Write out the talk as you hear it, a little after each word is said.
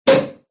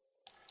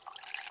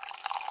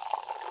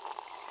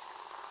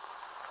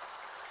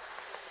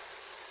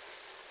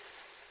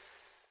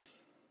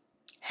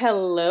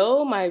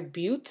Hello, my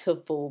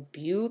beautiful,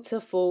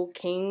 beautiful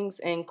kings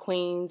and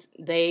queens,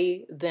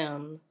 they,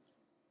 them.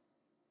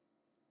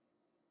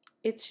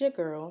 It's your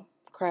girl,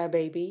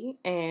 Crybaby,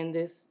 and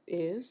this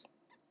is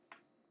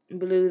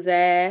Blues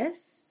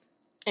Ass.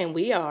 And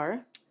we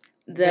are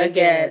The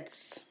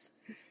Ghettz.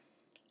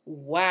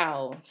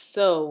 Wow.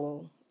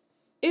 So,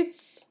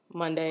 it's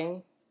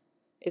Monday.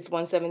 It's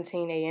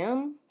 1:17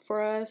 a.m.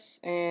 for us,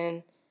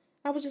 and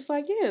I was just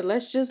like, yeah,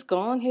 let's just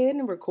go ahead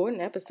and record an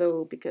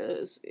episode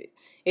because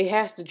it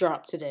has to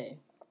drop today.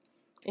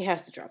 It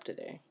has to drop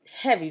today.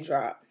 Heavy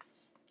drop.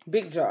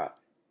 Big drop.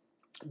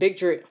 Big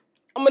drip.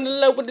 I'm in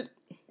love with it.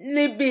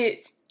 Lit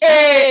bitch.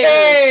 Hey,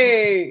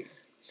 hey.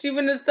 She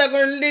wanna suck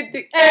on the lit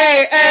dick.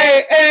 Hey,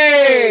 hey,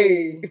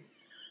 hey.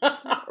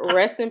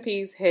 Rest in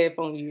peace,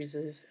 headphone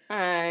users.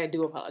 I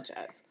do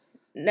apologize.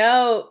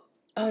 No.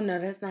 Oh, no,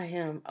 that's not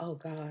him. Oh,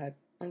 God.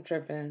 I'm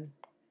tripping.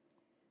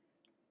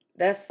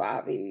 That's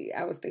Fabi.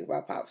 I was thinking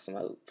about Pop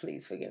Smoke.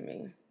 Please forgive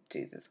me.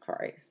 Jesus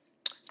Christ.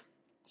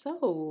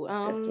 So,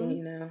 that's when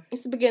you know.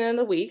 It's the beginning of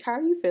the week. How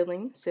are you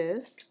feeling,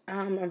 sis?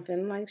 I'm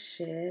feeling like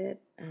shit.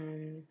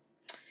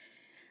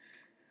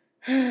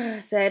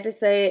 Sad to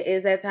say, it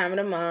is that time of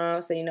the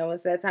month. So,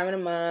 it's that time of the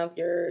month.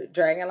 You're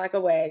dragging like a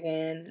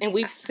wagon. And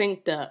we've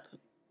synced up.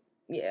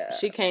 Yeah.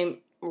 She came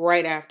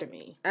right after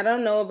me. I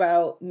don't know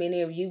about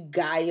many of you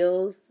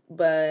guys,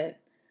 but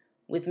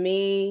with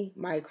me,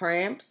 my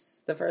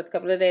cramps the first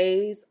couple of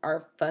days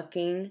are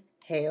fucking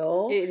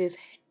hell. It is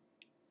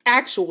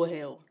actual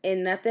hell.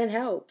 And nothing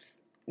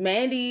helps.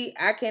 Mandy,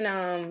 I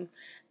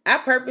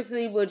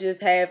purposely will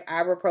just have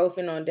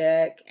ibuprofen on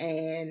deck,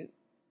 and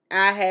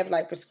I have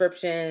like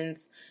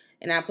prescriptions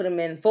and I put them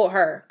in for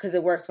her because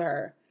it works for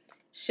her.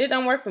 Shit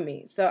don't work for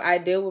me. So I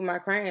deal with my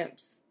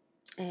cramps.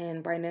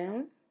 And right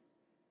now,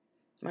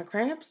 my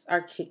cramps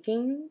are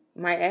kicking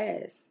my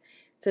ass.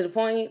 To the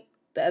point,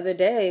 the other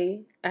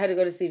day, I had to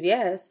go to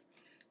CVS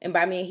and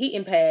buy me a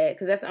heating pad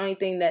because that's the only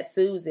thing that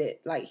soothes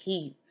it, like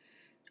heat,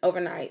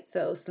 overnight.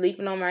 So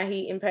sleeping on my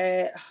heating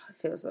pad, it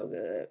feels so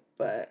good.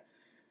 But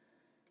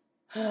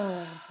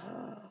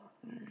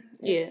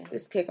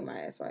it's kicking my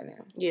ass right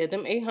now. Yeah,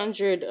 them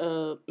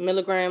 800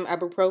 milligram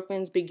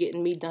ibuprofens be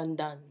getting me done.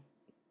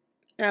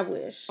 I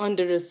wish.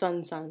 Under the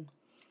sun.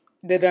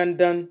 The done.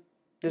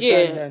 The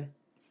sun done.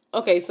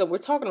 Okay, so we're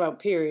talking about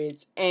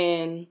periods.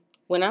 And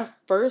when I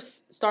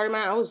first started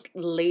mine, I was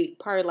late,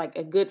 probably like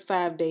a good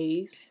 5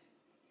 days.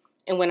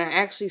 And when I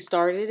actually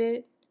started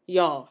it,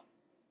 y'all,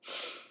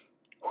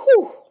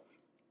 whew,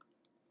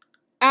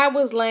 I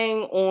was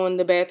laying on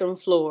the bathroom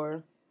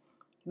floor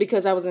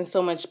because I was in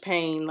so much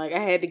pain. Like, I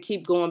had to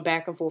keep going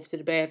back and forth to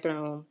the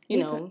bathroom,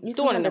 you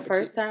doing it the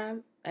first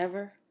time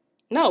ever?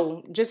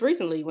 No, just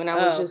recently when I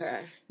was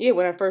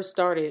when I first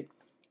started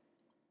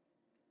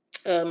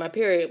my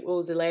period. What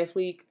was it, last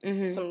week?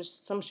 Mm-hmm.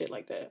 Some shit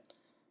like that.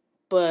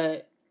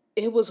 But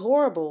it was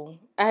horrible.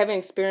 I haven't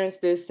experienced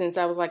this since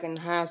I was like in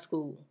high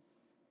school.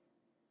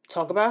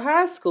 Talk about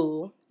high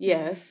school.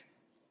 Yes.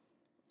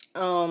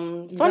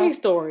 Funny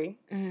story.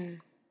 Mm-hmm.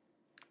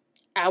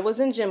 I was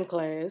in gym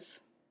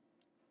class.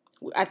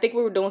 I think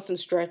we were doing some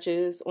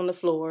stretches on the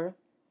floor.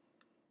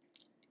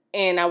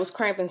 And I was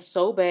cramping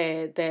so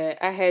bad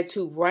that I had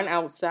to run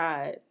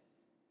outside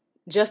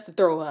just to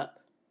throw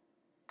up.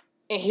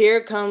 And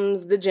here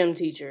comes the gym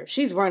teacher.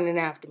 She's running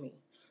after me.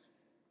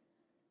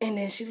 And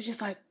then she was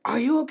just like, "Are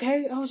you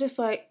okay?" I was just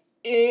like,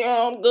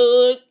 "Yeah, I'm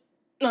good.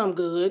 I'm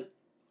good."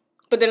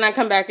 But then I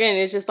come back in, and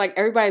it's just like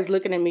everybody's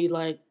looking at me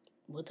like,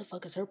 what the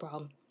fuck is her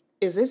problem?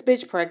 Is this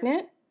bitch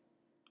pregnant?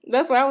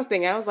 That's what I was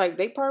thinking. I was like,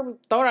 they probably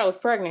thought I was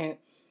pregnant.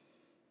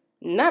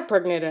 Not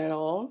pregnant at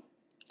all.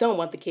 Don't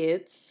want the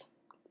kids.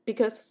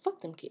 Because fuck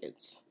them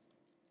kids.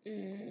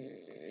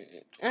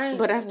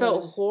 But I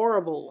felt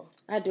horrible.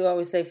 I do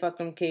always say fuck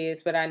them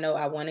kids, but I know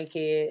I want a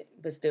kid,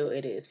 but still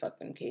it is fuck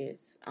them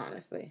kids,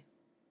 honestly.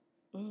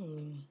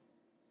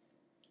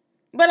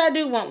 But I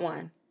do want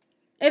one.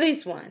 At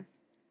least one.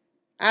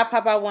 I'll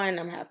pop out one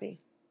and I'm happy.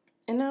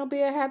 And I'll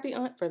be a happy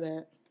aunt for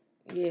that.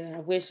 Yeah, I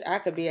wish I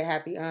could be a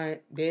happy aunt,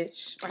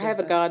 bitch. I have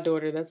a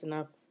goddaughter, that's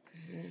enough.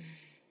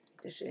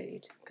 The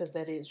shade. Because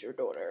that is your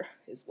daughter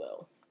as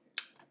well.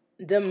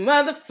 The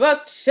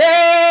motherfucker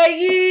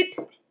shade.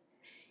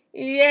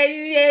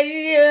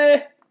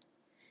 Yeah.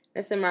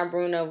 That's in my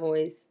Bruno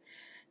voice.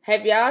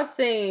 Have y'all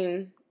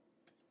seen...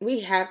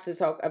 We have to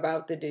talk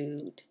about the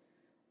dude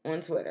on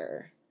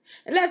Twitter.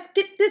 And let's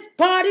get this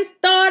party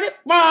started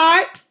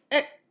right.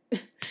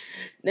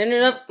 Then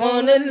it up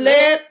on the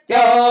left,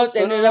 y'all.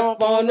 Then it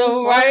up on the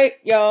right,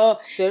 y'all.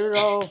 Set it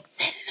off.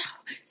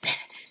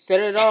 Set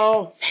it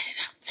off.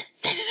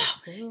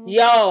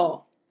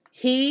 Y'all,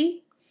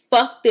 he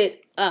fucked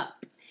it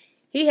up.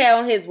 He had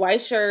on his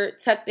white shirt,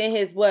 tucked in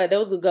his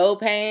those were gold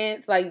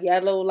pants, like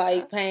yellow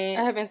pants.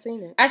 I haven't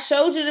seen it. I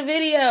showed you the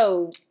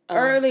video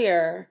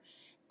earlier.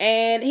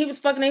 And he was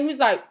fucking it. He was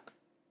like...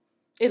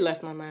 It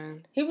left my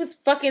mind. He was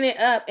fucking it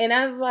up. And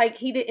I was like,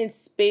 he didn't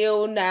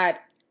spill not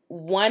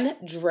one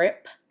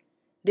drip.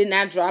 Did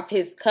not drop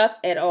his cup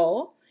at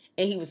all.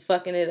 And he was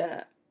fucking it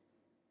up.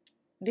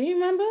 Do you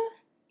remember?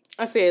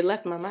 I said it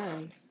left my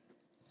mind.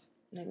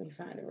 Let me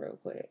find it real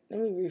quick. Let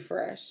me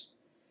refresh.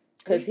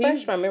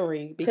 Refresh my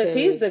memory. Because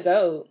he's the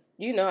GOAT.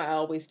 You know I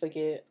always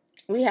forget.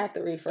 We have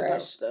to refresh.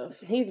 About stuff.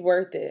 He's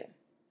worth it.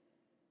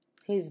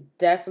 He's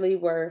definitely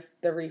worth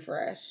the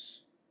refresh.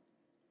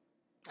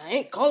 I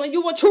ain't calling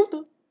you a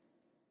truther.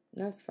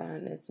 Let's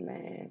find this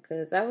man.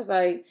 Because I was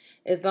like,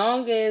 as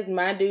long as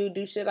my dude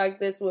do shit like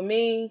this with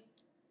me,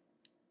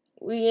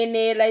 we in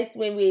there like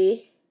swim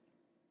with.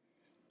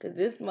 Because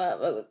this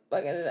motherfucker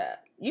fucking it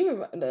up. You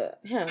remember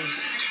him.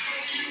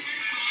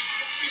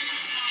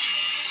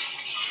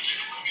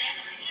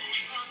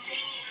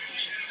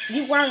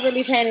 You weren't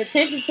really paying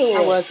attention to it.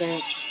 I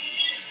wasn't.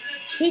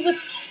 He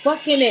was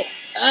fucking it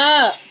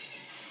up.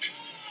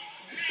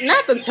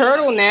 Not the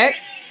turtleneck.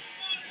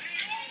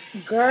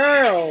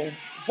 Girl.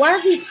 Why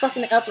is he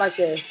fucking it up like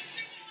this?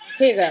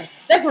 Here you go.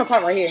 That's my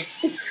part right here.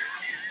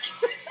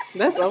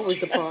 That's always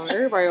the part.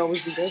 Everybody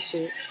always do that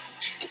shit.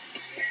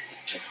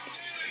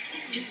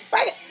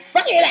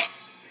 Fuck it up.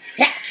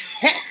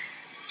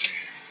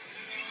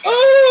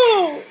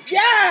 Oh,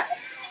 yeah.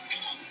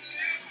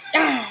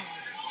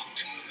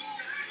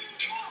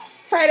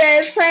 Tight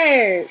ass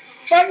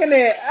pants. Fucking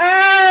it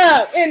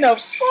up in the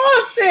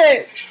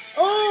faucet.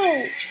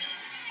 Oh.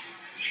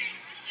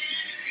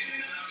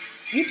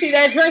 You see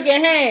that drink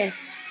in hand?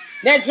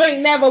 That drink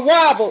never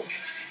wobbled.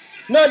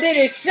 Nor did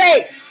it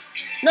shake.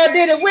 Nor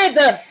did it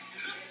wither.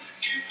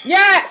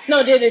 Yes,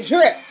 nor did it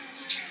drip.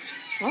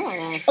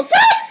 Oh. Okay.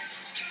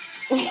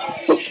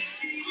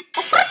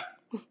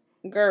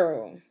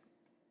 Girl.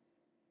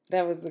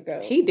 That was the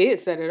GOAT. He did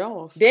set it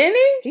off. Didn't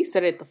he? He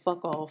set it the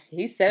fuck off.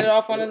 He set it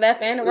off on the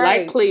left and the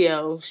right. Like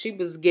Cleo. She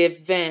was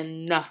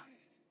given.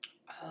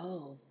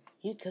 Oh,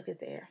 you took it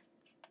there.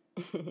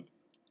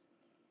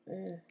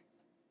 But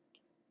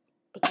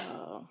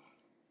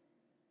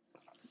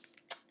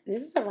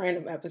this is a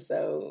random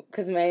episode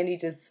because Mandy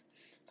just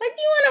like,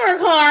 you want to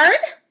record?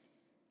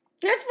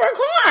 Let's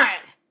record.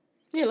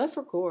 Yeah, let's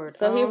record.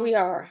 So here we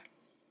are.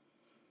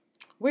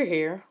 We're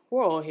here.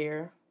 We're all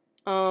here.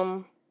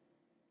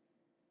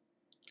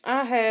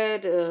 I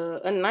had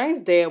a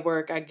nice day at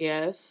work, I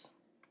guess,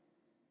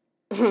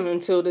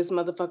 until this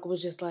motherfucker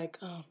was just like,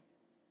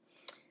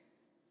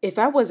 if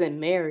I wasn't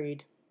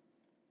married,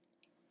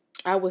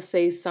 I would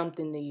say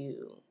something to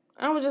you.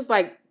 I was just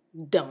like,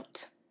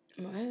 don't.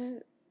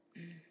 What?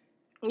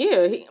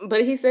 Yeah,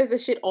 but he says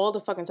this shit all the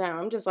fucking time.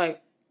 I'm just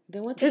like,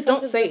 then what the just fuck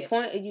don't is say the it.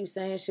 point of you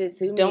saying shit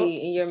to Don't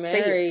me and you're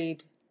say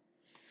married? it.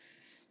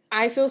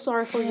 I feel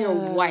sorry for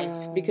your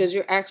wife because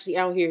you're actually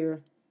out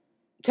here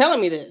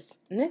telling me this.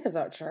 Niggas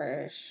are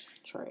trash.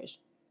 Trash.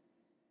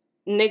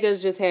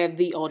 Niggas just have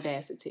the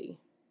audacity.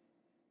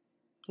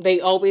 They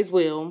always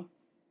will.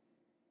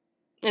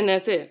 And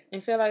that's it.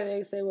 And feel like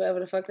they say whatever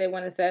the fuck they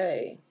want to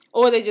say.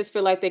 Or they just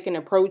feel like they can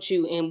approach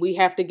you and we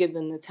have to give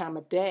them the time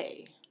of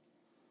day.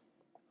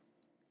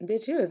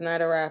 Bitch, you is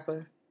not a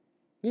rapper.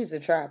 You's a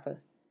trapper.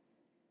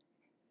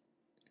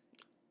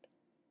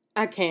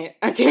 I can't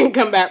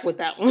come back with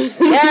that one.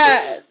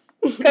 Yes.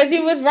 Because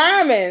you was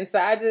rhyming. So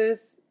I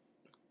just,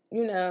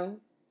 You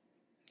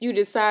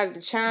decided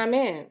to chime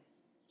in.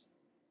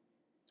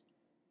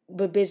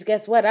 But bitch,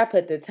 guess what? I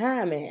put the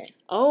time in.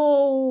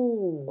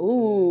 Oh.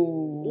 Ooh.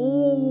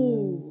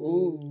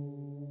 Ooh.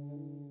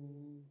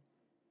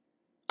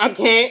 I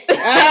can't. You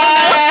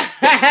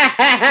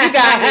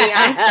got me.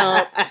 I'm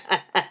stumped.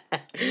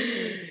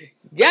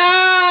 Yes.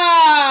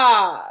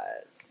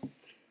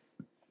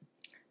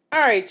 All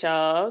right,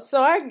 y'all.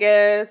 So I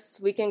guess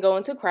we can go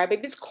into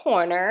Crybaby's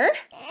Corner.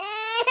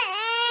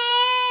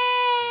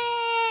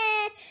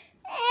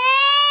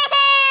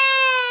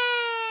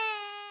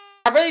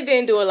 I really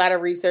didn't do a lot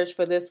of research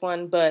for this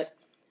one, but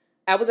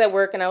I was at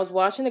work and I was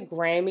watching the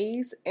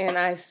Grammys and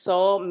I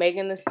saw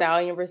Megan Thee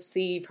Stallion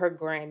receive her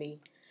Grammy.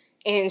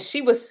 And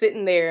she was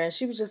sitting there and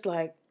she was just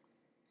like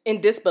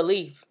in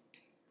disbelief.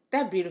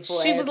 That beautiful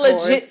She ass was legit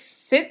horse.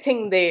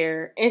 sitting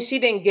there and she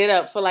didn't get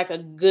up for like a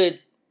good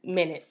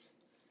minute,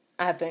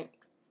 I think.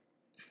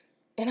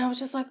 And I was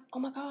just like, oh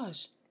my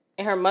gosh.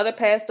 And her mother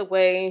passed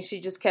away and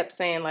she just kept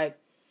saying like,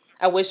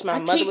 I wish my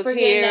mother was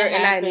here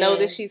and I know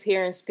that she's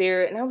here in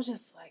spirit. And I was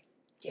just like,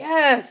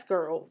 yes,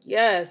 girl.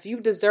 Yes, you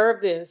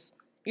deserve this.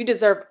 You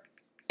deserve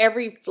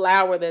every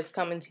flower that's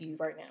coming to you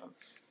right now.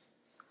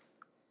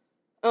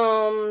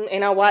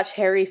 And I watched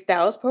Harry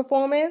Styles'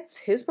 performance.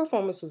 His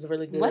performance was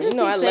really good. What does he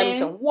I love him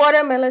some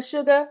Watermelon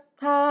Sugar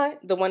High.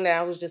 The one that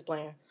I was just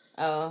playing.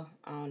 Oh,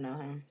 I don't know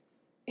him.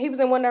 He was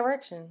in One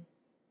Direction.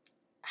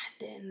 I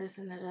didn't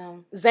listen to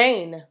them.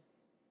 Zayn.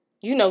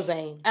 You know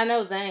Zayn. I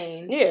know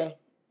Zayn. Yeah.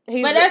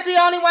 But that's the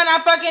only one I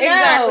fucking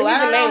know. I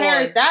don't know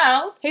Harry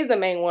Styles. He's the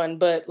main one,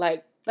 but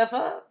like... The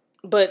fuck?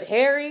 But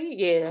Harry,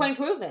 yeah. Point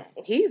proven.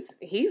 He's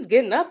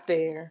getting up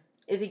there.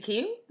 Is he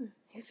cute?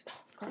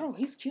 Girl,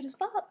 he's cute as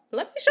fuck.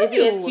 Let me show you. Is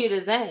he as cute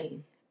as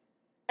Zayn?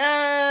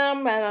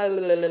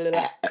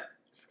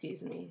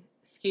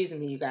 Excuse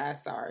me, you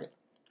guys. Sorry.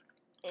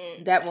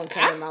 That one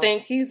came out. I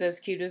think he's as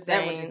cute as Zayn.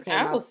 That one just came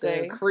out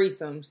the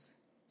creaseums.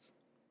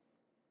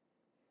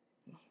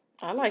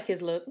 I like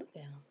his look. Look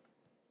at him.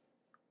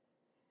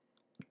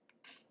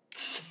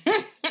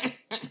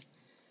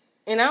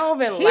 And I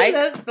don't even He like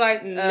looks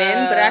like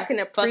men, but I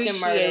can fucking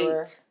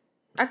murderer.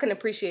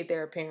 appreciate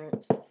their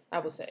appearance, I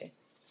would say.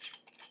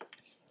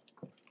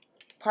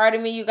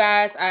 Pardon me, you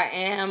guys. I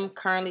am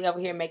currently over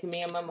here making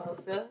me a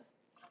mimosa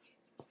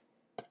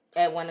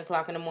at 1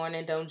 o'clock in the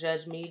morning. Don't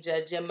judge me.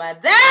 Judge your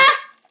mother.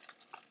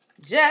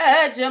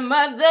 Judge your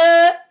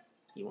mother.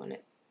 You want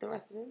it? The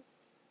rest of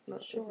this?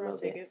 Look, Sure, I'll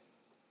take it.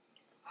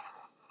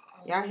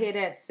 Y'all hear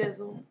that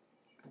sizzle?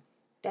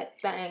 That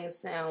thing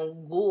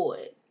sound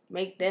good.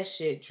 Make that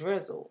shit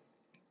drizzle.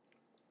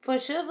 For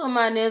shizzle,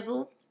 my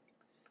nizzle.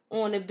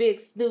 On the big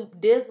Snoop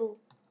Dizzle.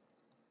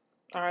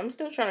 I'm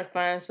still trying to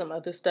find some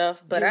other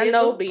stuff, but I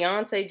know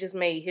Beyonce just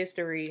made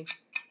history.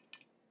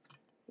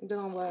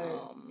 Doing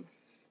what?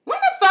 When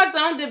the fuck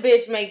don't the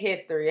bitch make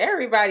history?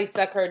 Everybody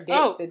suck her dick.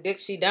 Oh, the dick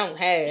she don't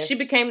have. She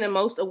became the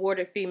most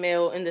awarded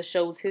female in the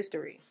show's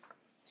history.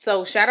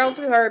 So shout out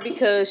to her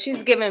because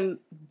she's giving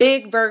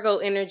big Virgo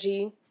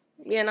energy,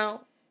 you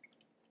know.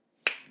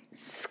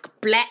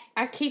 Splat.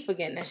 I keep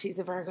forgetting that she's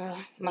a Virgo.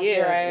 Like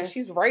your ass.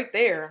 She's right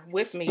there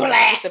with me.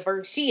 Splat. With the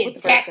verse. She a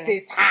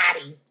Texas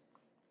hottie.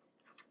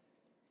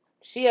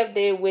 She up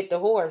there with the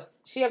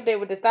horse. She up there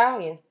with the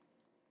stallion.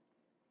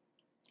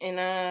 And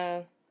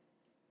I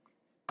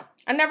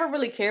never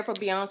really cared for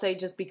Beyonce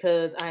just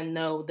because I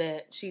know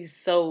that she's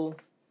so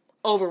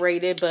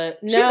overrated, but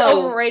she's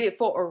overrated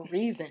for a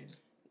reason.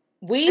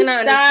 I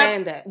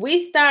understand that.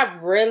 We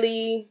stopped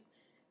really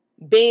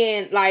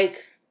being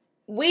like,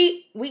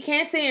 we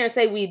can't sit here and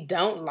say we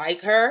don't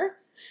like her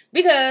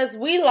because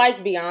we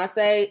like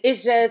Beyonce.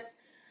 It's just,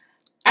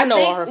 I know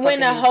all her when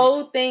the music.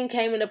 Whole thing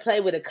came into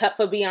play with a cut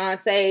for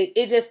Beyonce,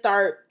 it just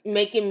started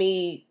making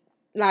me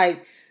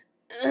like,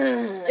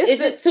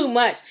 it's just too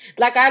much.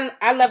 Like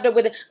I loved her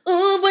with it.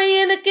 Oh, boy,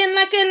 you're looking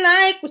like you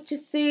like what you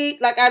see.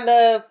 Like I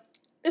love.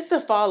 It's the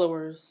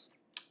followers.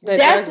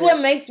 That's what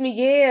makes me.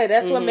 Yeah,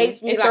 that's what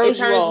makes me. It turns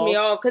me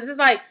off because it's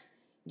like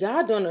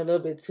y'all doing a little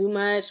bit too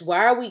much.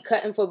 Why are we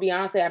cutting for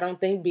Beyonce? I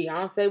don't think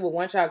Beyonce would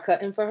want y'all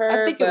cutting for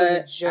her. I think it was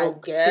a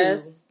joke. I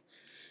guess too.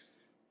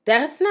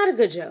 That's not a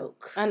good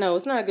joke. I know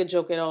it's not a good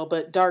joke at all.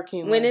 But dark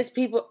humor. When it's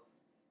people,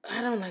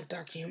 I don't like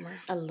dark humor.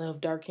 I love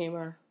dark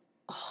humor.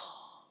 Oh.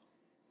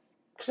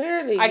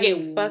 Clearly, I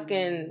get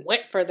fucking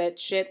wet for that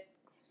shit.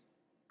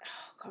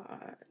 Oh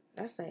God,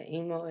 that's that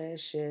emo ass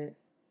shit.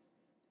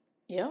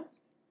 Yeah.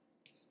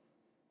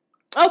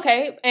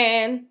 Okay,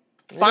 and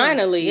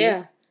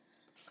finally,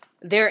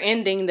 they're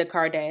ending the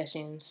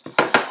Kardashians.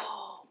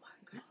 Oh my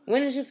God!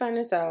 When did you find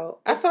this out?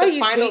 I saw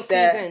you tweet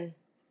that.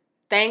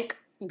 Thank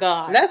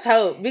God. Let's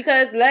hope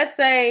because let's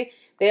say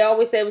they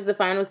always say it was the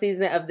final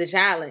season of the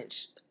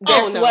challenge.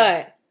 Guess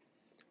what?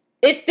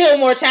 It's still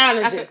more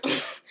challenges.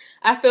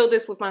 I feel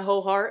this with my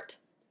whole heart.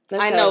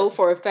 I know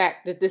for a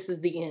fact that this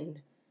is the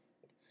end.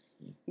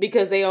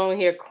 Because they only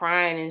hear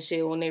crying and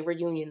shit on their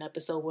reunion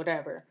episode,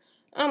 whatever.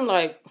 I'm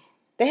like...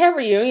 They have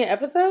reunion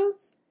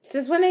episodes?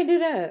 Since when they do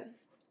that?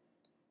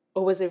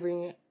 Or was it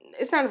reunion?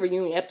 It's not a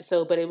reunion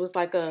episode, but it was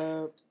like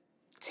a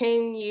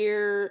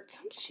 10-year...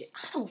 Some shit.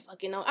 I don't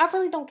fucking know. I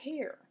really don't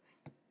care.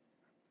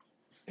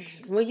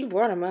 Well, you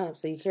brought them up,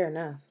 so you care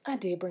enough. I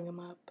did bring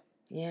them up.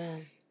 Yeah.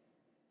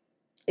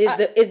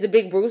 Is the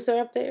big Bruiser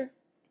up there?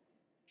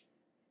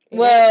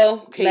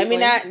 Well,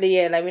 Caitlyn.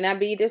 let me not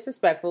be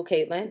disrespectful,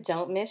 Caitlyn.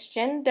 Don't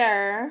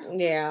misgender.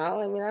 Yeah,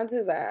 let me not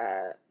do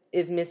that.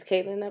 Is Miss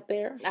Caitlyn up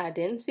there? I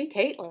didn't see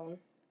Caitlyn.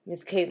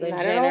 Miss Caitlyn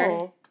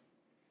Jenner.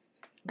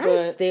 I'm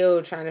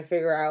still trying to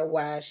figure out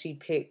why she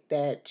picked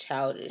that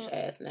childish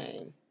ass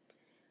name.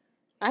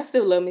 I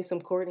still love me some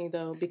Courtney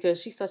though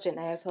because she's such an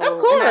asshole. Of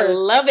course, and I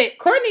love it.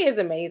 Courtney is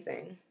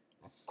amazing.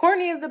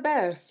 Courtney is the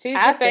best. She's the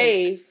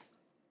fave.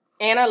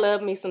 And I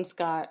love me some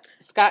Scott.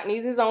 Scott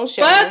needs his own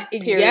show.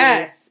 Period.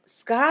 Yes.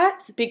 Scott?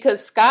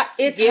 Because Scott's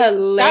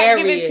hilarious. Scott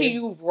give it to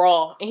you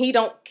raw. And he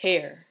don't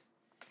care.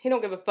 He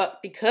don't give a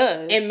fuck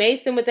because... And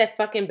Mason with that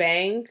fucking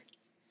bang.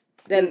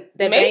 That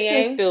Mason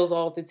bang spills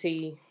all the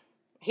tea.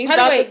 He's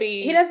about to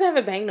be... He doesn't have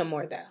a bang no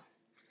more though.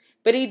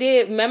 But he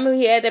did. Remember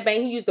he had that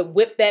bang? He used to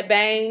whip that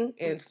bang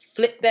and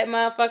flip that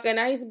motherfucker. And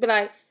I used to be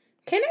like,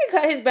 can they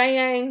cut his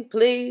bang,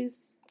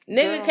 please?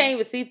 Nigga can't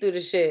even see through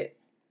the shit.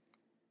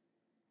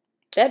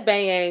 That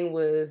bang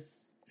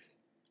was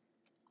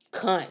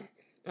cunt.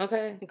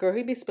 Okay. Girl,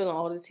 he be spilling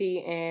all the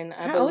tea and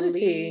How old is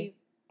he?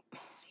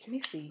 Let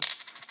me see.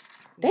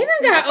 They done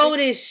got old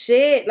as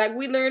shit. Like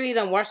we literally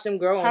done watched them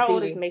grow on TV. How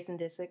old is Mason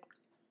Disick?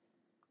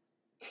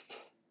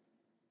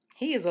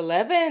 He is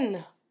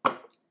 11.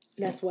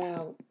 That's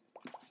wild.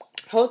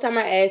 Whole time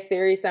I asked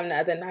Siri something the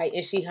other night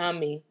and she hummed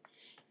me.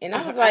 And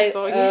I was like,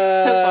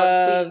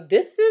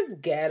 this is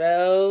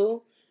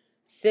ghetto.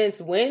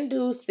 Since when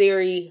do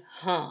Siri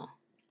hum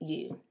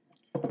you?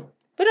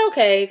 But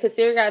okay, because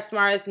Siri got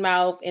smartest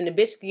mouth and the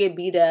bitch could get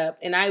beat up.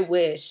 And I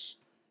wish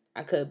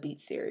I could beat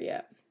Siri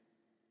up.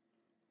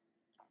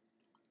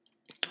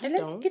 And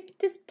let's get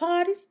this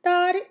party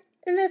started.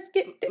 And let's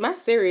get... My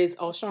Siri is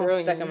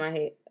Australian. Stuck in my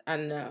head. I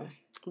know.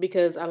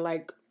 Because I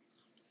like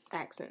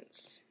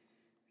accents.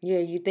 Yeah,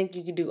 you think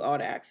you could do all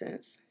the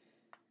accents?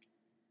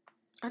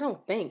 I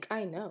don't think.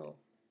 I know,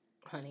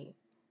 honey.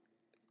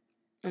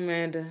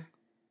 Amanda,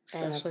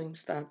 Ashley,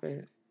 stop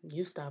it.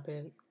 you stop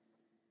it.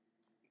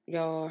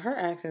 Y'all, her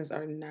accents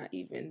are not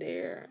even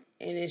there.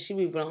 And then she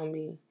be blowing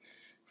me.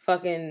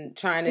 Fucking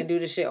trying to do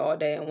the shit all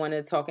day and want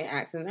to talk in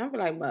accent. I be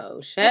like, Mo,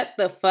 shut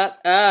the fuck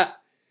up.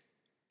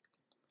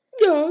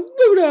 Well,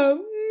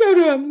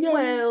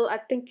 I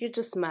think you're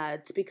just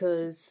mad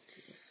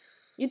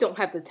because you don't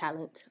have the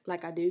talent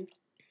like I do.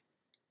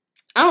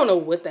 I don't know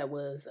what that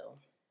was, though.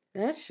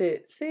 That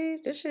shit, see,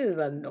 this shit is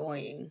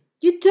annoying.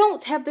 You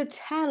don't have the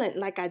talent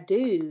like I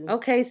do.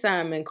 Okay,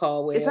 Simon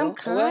Caldwell. Is I'm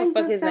kind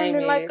of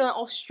sounding like an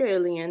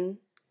Australian.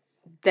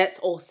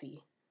 That's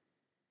Aussie.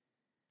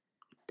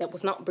 That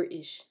was not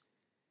British.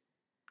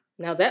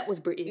 Now that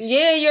was British.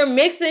 Yeah, you're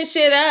mixing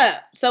shit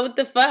up. So what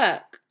the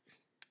fuck?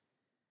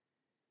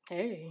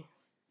 Hey.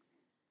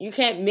 You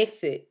can't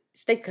mix it.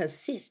 Stay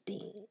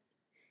consistent.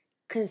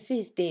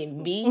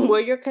 Consistent, B. Well,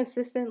 you're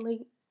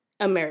consistently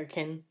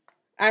American.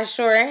 I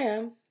sure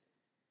am.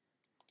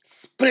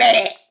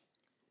 Split.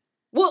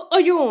 What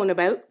are you on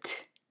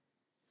about?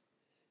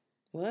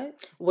 What?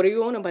 What are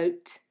you on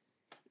about?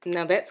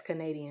 Now that's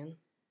Canadian.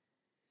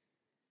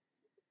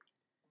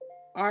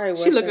 Ari,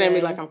 she looking at me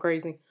like I'm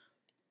crazy.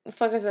 The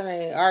fuck is her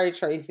name? Ari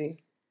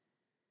Tracy.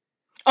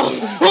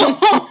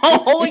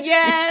 Oh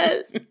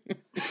yes.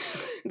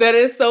 That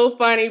is so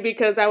funny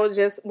because I was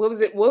just what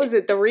was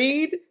it, The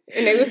Read?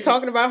 And they was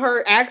talking about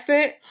her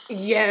accent.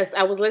 Yes,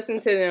 I was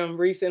listening to them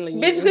recently.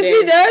 Bitch, because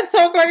she does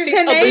talk like a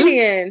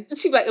Canadian.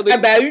 She like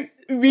about you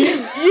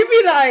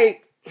be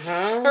like,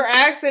 huh? Her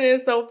accent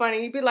is so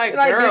funny. You be like,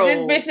 girl,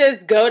 did this bitch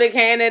just go to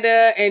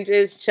Canada and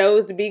just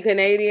chose to be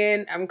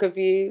Canadian? I'm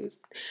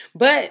confused.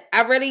 But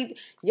I really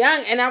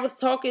young, and I was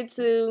talking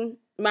to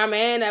my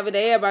man the other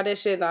day about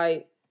this shit.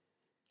 Like,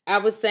 I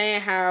was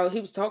saying how he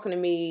was talking to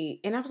me,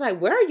 and I was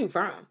like, "Where are you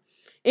from?"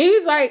 And he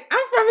was like,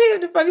 "I'm from here."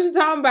 What the fuck is you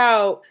talking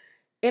about?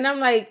 And I'm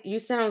like, "You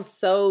sound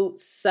so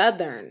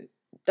Southern."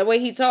 The way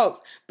he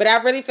talks. But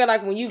I really feel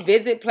like when you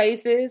visit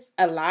places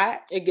a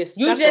lot, it gets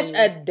you just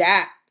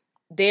adapt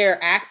their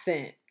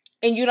accent.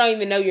 And you don't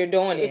even know you're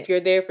doing it. If you're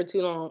there for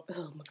too long.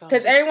 Oh my God.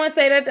 Because everyone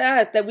say that to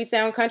us, that we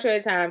sound country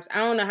at times. I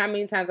don't know how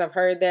many times I've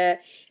heard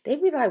that. They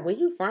be like, where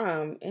you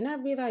from? And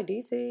I'd be like,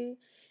 DC.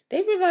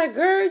 They be like,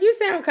 girl, you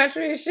sound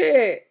country as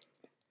shit.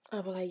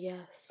 I'll be like,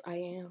 yes, I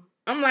am.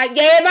 I'm like,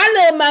 yeah, my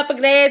little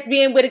motherfucking ass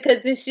being with it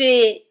because of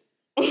shit.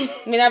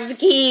 When I was a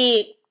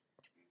kid.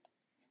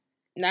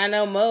 Not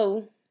no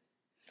more.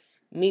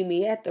 Meet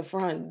me at the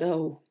front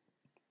door.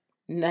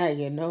 Now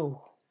you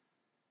know.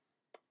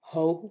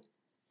 Ho.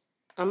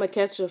 I'm going to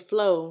catch a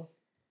flow.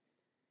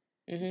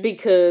 Mm-hmm.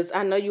 Because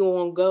I know you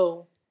won't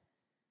go.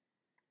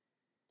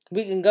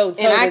 We can go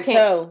toe to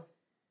toe.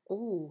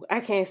 Ooh, I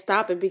can't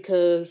stop it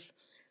because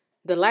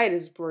the light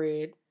is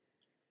bread.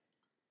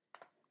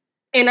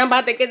 And I'm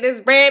about to get this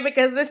bread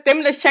because this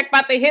stimulus check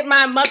about to hit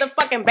my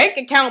motherfucking bank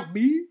account,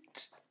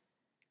 bitch.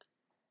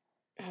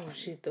 Oh,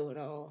 she threw it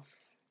off.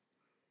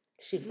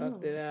 She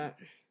fucked it up.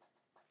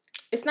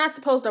 It's not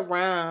supposed to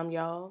rhyme,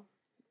 y'all.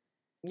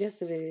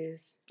 Yes, it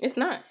is. It's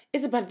not.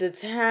 It's about the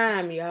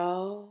time,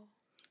 y'all.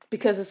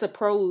 Because it's a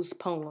prose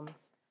poem.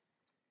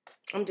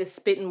 I'm just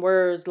spitting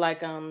words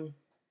like it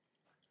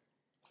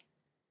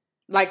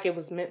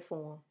was meant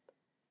for them.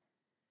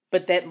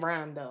 But that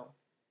rhymed, though.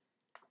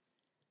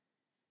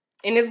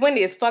 And it's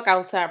windy as fuck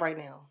outside right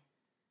now.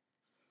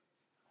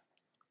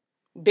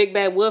 Big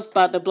Bad Wolf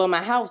about to blow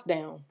my house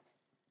down.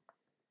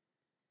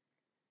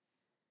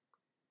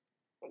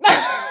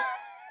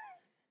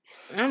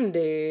 I'm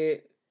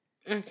dead.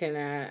 I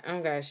cannot. I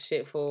don't got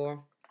shit for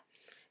her.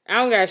 I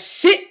don't got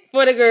shit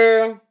for the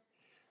girl.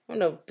 I don't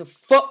know what the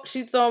fuck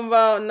she talking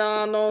about.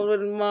 No,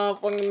 with the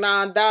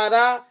motherfucking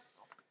da.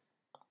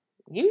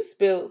 You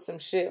spilled some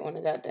shit on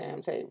the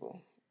goddamn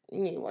table.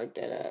 You need to wipe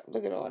that up.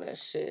 Look at all that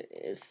shit.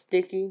 It's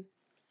sticky.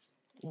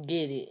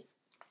 Get it.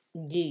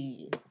 Get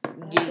it. I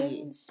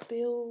didn't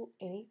spill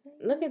anything.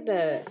 Look at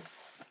that.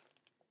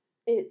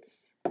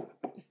 It's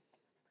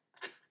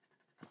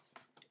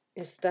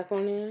stuck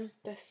on there.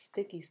 That's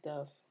sticky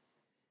stuff.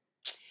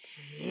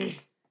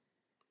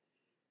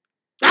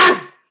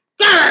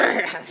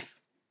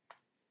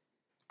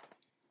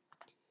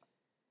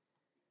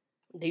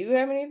 Do you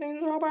have anything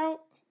to talk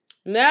about?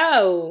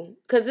 No,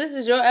 because this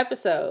is your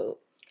episode.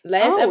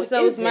 Last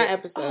episode was my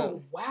episode.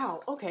 Oh, wow.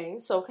 Okay,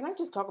 so can I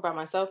just talk about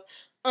myself?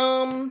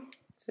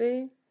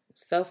 See?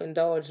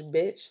 Self-indulged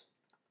bitch.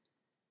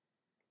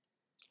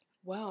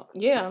 Wow.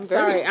 Yeah, I'm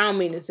sorry, I don't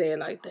mean to say it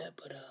like that,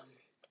 but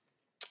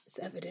it's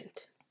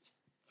evident.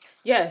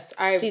 Yes,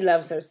 she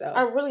loves herself.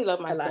 I really love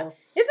myself.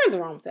 There's nothing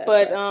wrong with that.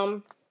 But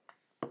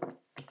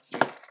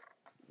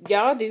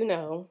y'all do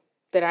know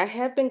that I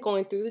have been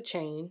going through the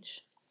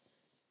change.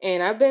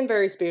 And I've been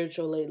very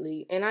spiritual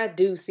lately. And I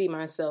do see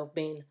myself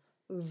being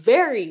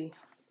very,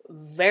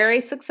 very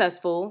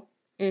successful.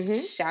 Mm-hmm.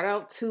 Shout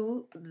out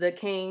to the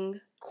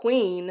king,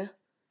 queen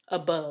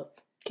above.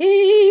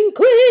 King,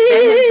 queen.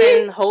 That has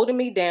been holding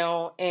me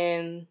down.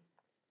 And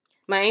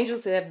my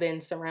angels have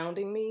been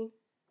surrounding me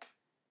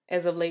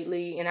as of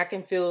lately. And I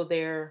can feel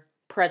their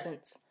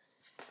presence.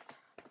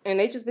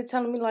 And they just been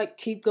telling me, like,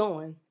 keep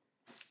going.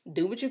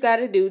 Do what you got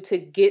to do to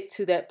get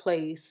to that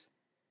place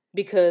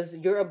because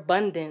your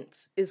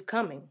abundance is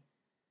coming.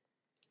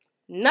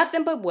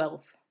 Nothing but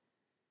wealth.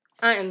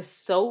 I am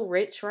so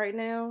rich right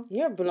now.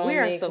 You're blowing We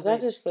are me so because I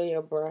rich. just feel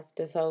your breath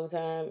this whole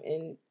time,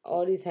 and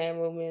all these hand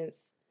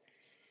movements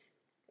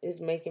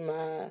is making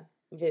my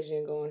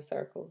vision go in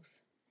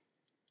circles.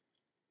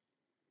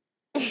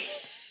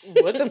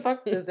 What the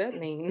fuck does that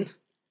mean?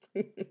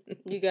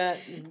 You got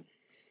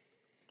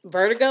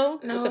vertigo?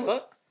 No, what the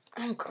fuck?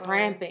 I'm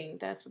cramping.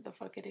 That's what the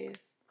fuck it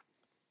is.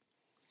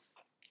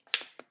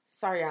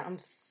 Sorry, y'all. I'm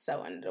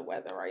so under the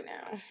weather right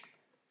now.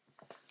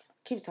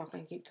 Keep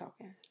talking.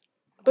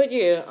 But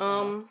yeah,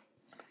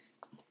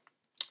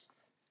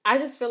 I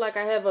just feel like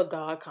I have a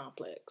God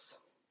complex.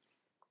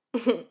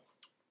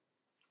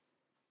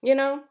 You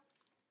know?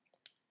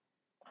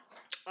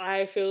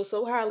 I feel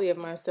so highly of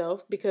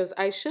myself because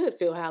I should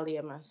feel highly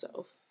of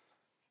myself.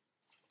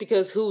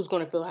 Because who's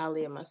going to feel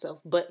highly of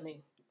myself but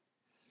me?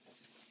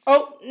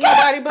 Oh,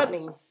 nobody but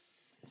me.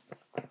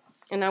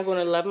 And I'm going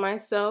to love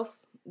myself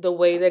the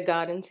way that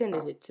God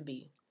intended it to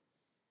be.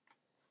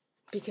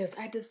 Because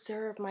I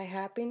deserve my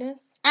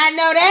happiness. I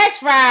know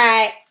that's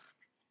right.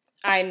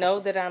 I know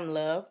that I'm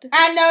loved.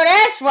 I know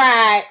that's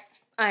right.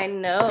 I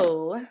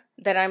know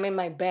that I'm in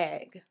my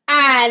bag.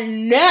 I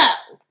know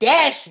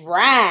that's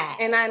right.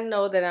 And I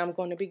know that I'm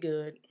going to be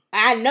good.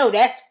 I know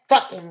that's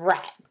fucking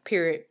right.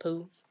 Period,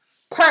 poo.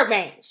 Per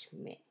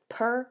management.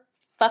 Per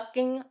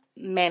fucking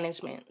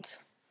management.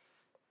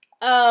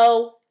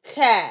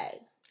 Okay.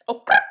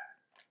 Okay.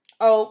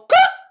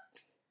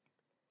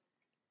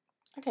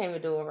 I can't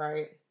even do it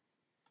right.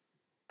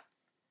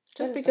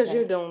 Just because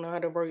you don't know how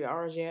to work your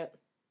R's yet.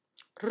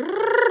 What?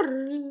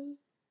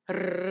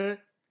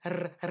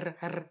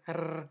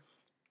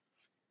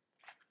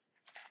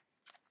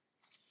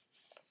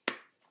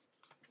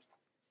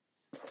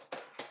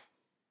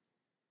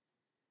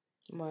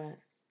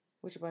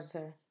 What you about to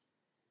say?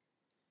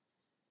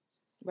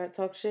 You about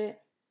to talk shit?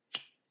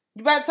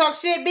 You about to talk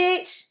shit,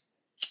 bitch?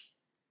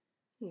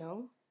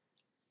 No.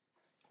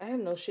 I have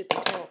no shit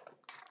to talk.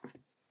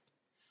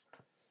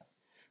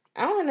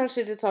 I don't have no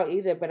shit to talk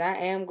either, but I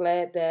am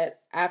glad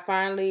that I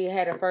finally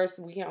had a first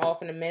weekend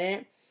off in a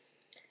minute.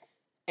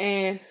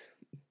 And,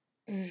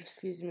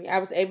 excuse me, I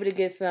was able to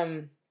get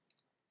some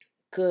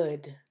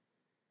good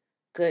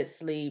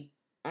sleep.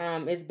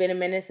 It's been a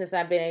minute since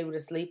I've been able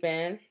to sleep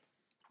in.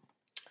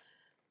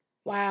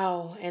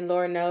 Wow. And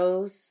Lord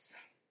knows,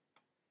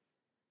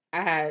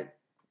 I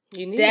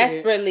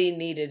desperately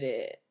needed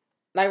it.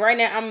 Like right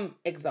now, I'm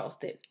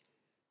exhausted.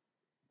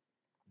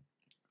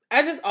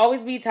 I just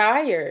always be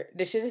tired.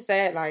 The shit is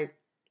sad. Like,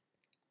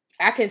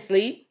 I can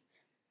sleep.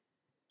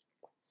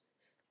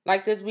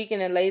 Like this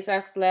weekend, the latest I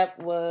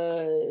slept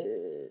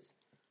was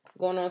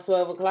going on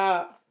 12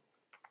 o'clock.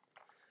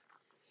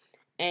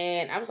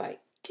 And I was like,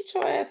 get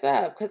your ass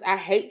up. Because I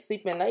hate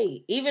sleeping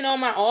late. Even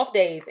on my off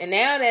days. And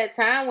now that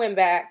time went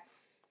back,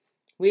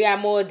 we got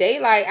more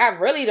daylight. I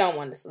really don't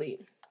want to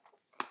sleep.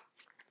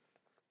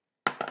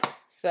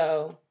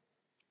 So,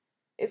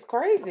 it's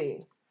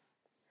crazy.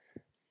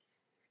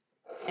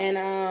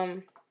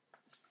 And,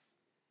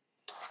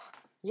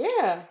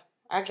 yeah.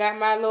 I got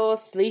my little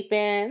sleep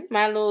in.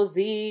 My little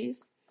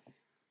Z's.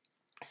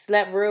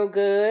 Slept real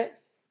good.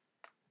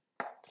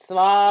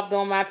 Slobbed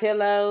on my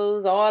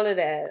pillows. All of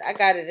that. I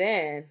got it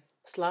in.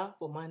 Slob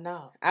on my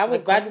knob. I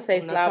was about to say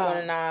slob on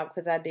the knob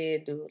because I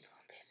did do a little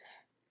bit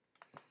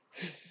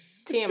of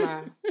that.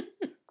 TMI.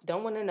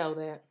 Don't want to know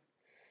that.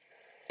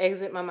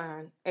 Exit my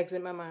mind.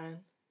 Exit my mind.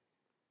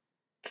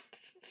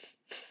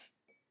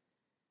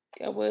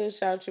 I would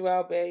shout you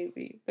out,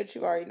 baby, but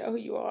you already know who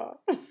you are.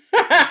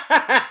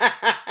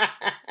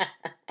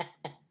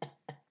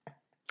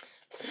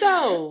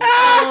 So,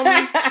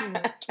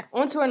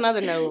 on to another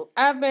note.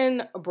 I've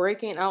been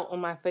breaking out on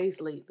my face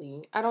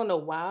lately. I don't know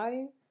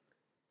why.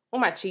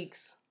 On my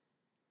cheeks.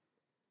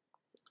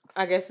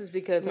 I guess it's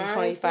because I'm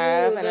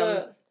 25 and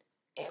I'm...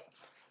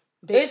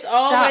 Bitch, it's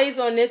always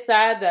on this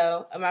side,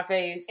 though, of my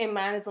face. And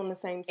mine is on the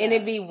same side. And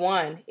it be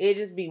one. It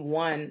just be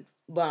one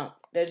bump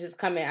that just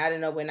coming out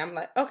of nowhere. And I'm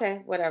like,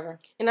 okay, whatever.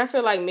 And I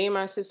feel like me and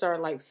my sister are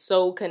like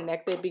so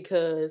connected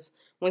because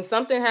when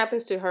something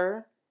happens to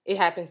her, it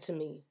happens to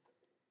me.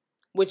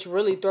 Which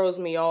really throws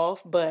me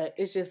off. But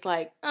it's just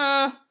like,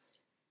 I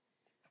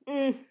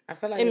feel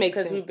like it's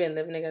because we've been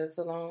living together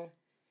so long.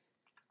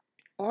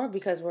 Or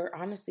because we're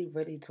honestly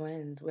really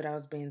twins without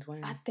us being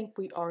twins. I think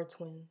we are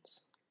twins.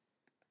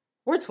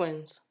 We're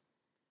twins.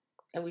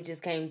 And we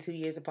just came 2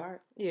 years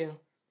apart. Yeah.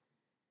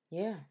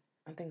 Yeah,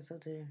 I think so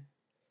too.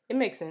 It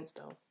makes sense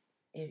though.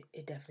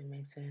 It definitely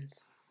makes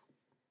sense.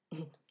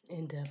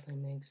 It definitely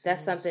makes sense.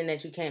 That's something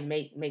that you can't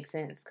make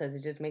sense because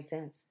it just makes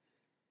sense.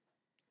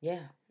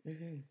 Yeah.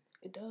 Mm-hmm.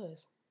 It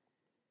does.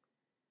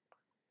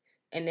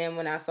 And then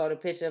when I saw the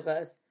picture of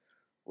us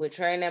with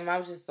Trey and them, I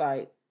was just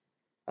like,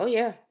 oh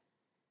yeah,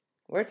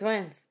 we're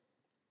twins.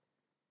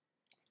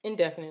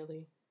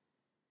 Indefinitely.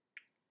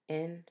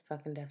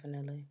 Fucking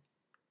definitely.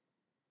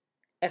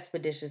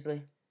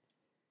 Expeditiously.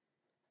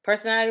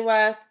 Personality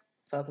wise,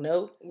 fuck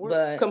no. We're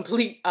but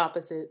complete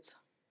opposites.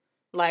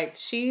 Like,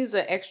 she's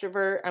an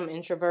extrovert. I'm an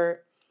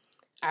introvert.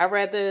 I'd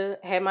rather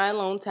have my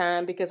alone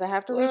time because I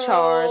have to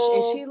recharge.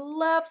 And she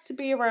loves to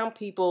be around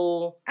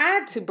people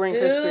to bring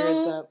her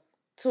spirits up.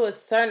 To a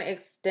certain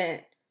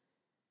extent.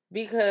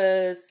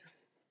 Because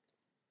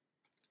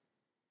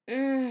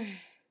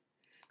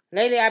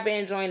lately I've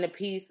been enjoying the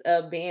peace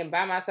of being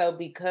by myself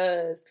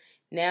because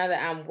now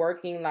that I'm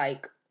working,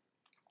 like,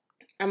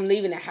 I'm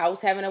leaving the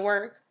house having to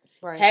work,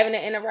 having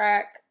to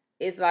interact.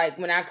 It's like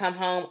when I come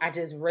home, I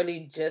just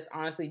really just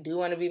honestly do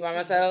want to be by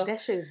myself. That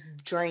shit is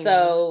draining.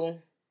 So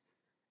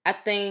I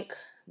think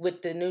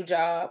with the new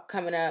job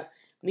coming up,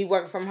 me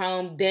working from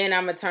home, then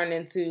I'm going to turn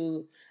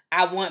into,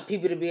 I want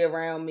people to be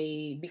around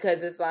me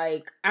because it's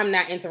like, I'm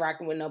not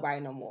interacting with nobody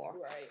no more.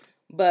 Right.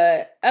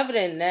 But other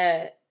than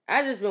that,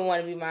 I just been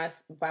wanting to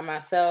be by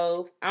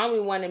myself. I don't be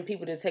wanting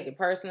people to take it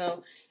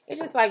personal.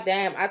 It's just like,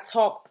 damn, I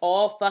talk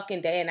all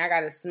fucking day and I got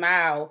to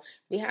smile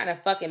behind a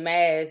fucking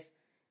mask.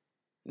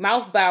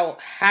 Mouth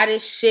about hot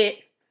as shit.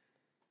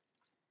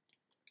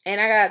 And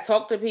I gotta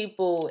talk to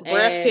people.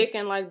 Breath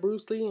kicking like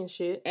Bruce Lee and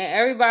shit. And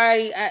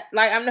everybody,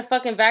 like, I'm the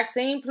fucking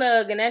vaccine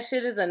plug, and that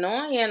shit is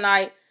annoying.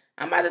 Like,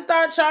 I'm about to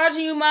start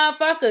charging you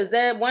motherfuckers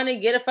that want to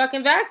get a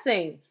fucking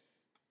vaccine.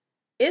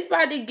 It's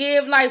about to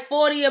give like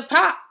 40 a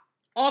pop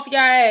off your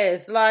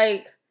ass.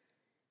 Like,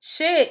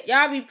 shit,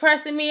 y'all be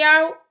pressing me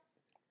out.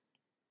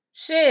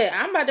 Shit,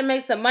 I'm about to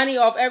make some money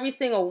off every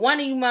single one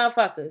of you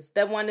motherfuckers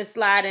that want to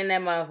slide in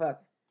that motherfucker.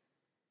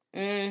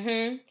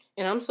 Mm-hmm.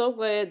 And I'm so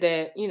glad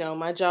that, you know,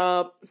 my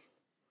job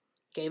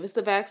gave us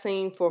the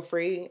vaccine for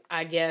free.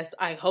 I guess.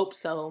 I hope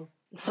so.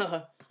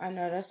 I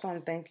know, that's what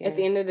I'm thinking. At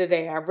the end of the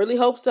day, I really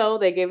hope so.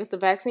 They gave us the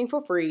vaccine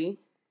for free.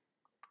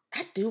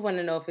 I do want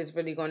to know if it's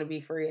really going to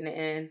be free in the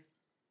end.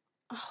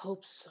 I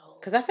hope so.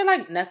 Because I feel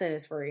like nothing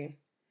is free.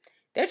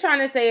 They're trying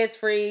to say it's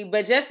free,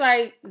 but just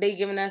like they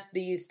giving us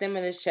these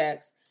stimulus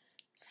checks,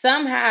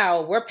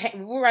 somehow we're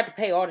about to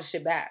pay all the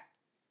shit back.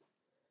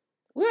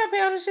 We gotta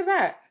pay all this shit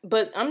back.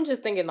 But I'm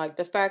just thinking, like,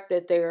 the fact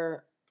that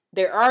they're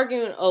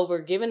arguing over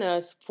giving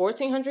us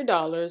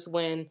 $1,400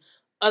 when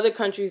other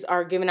countries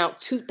are giving out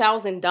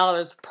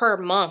 $2,000 per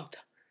month.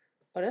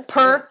 Oh, that's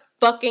per good.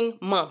 fucking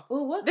month.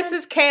 Ooh, this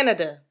is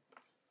Canada.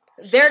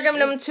 They're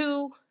giving them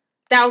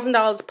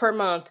 $2,000 per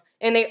month,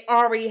 and they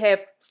already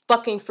have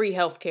fucking free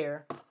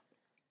healthcare.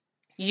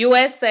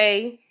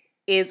 USA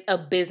is a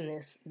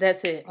business.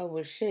 That's it. Oh,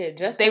 well,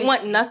 shit. They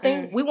want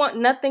nothing. We want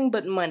nothing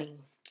but money.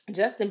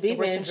 Justin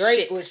Bieber and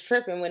Drake was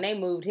tripping when they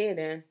moved here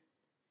then.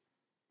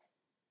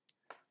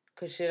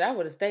 Because, shit, I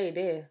would have stayed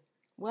there.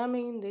 Well, I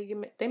mean,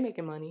 they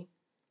making money.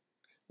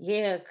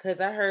 Yeah, because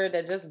I heard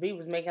that Justin Bieber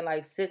was making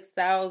like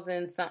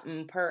 $6,000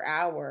 something per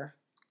hour.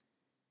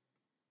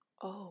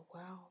 Oh,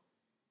 wow.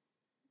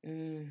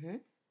 Mm-hmm.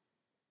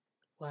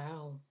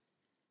 Wow.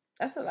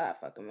 That's a lot of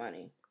fucking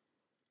money.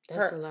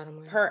 That's a lot of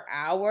money. Per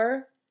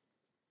hour?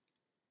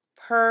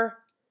 Per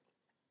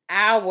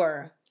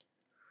hour.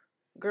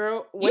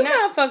 Girl, you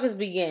motherfuckers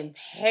be getting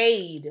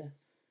paid.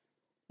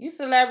 You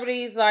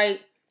celebrities,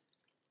 like,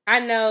 I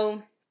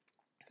know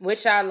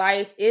with y'all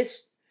life,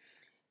 it's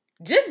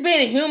just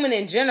being a human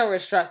in general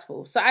is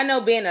stressful. So I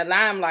know being a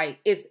limelight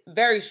is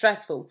very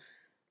stressful.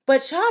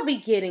 But y'all be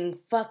getting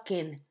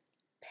fucking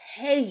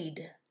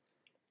paid.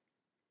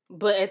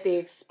 But at the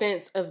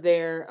expense of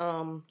their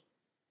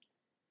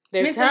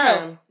mental time.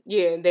 Health.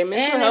 Yeah, their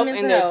mental health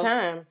and their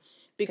time.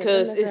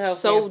 Because it's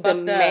so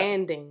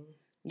demanding.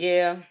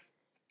 Yeah.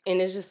 And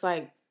it's just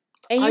like,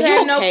 and you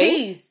have no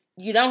peace.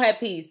 You don't have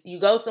peace. You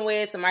go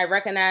somewhere, somebody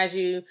recognize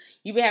you.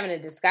 You be having to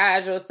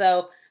disguise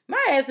yourself.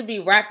 My ass would be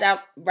wrapped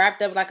up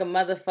like a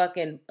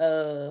motherfucking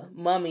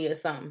mummy or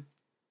something.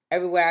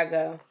 Everywhere I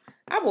go,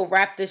 I will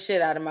wrap the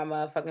shit out of my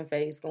motherfucking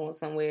face going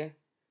somewhere.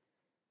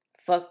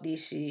 Fuck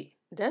this shit.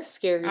 That's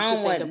scary. I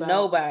don't want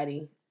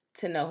nobody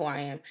to know who I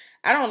am.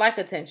 I don't like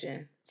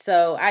attention,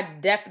 so I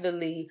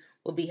definitely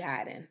will be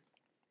hiding.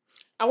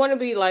 I want to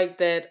be like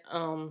that.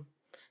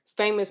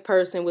 Famous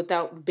person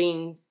without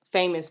being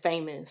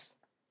famous.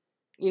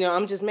 You know,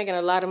 I'm just making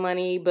a lot of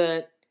money,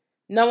 but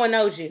no one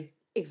knows you.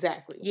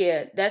 Exactly.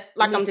 Yeah, that's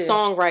like I'm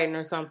songwriting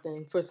or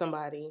something for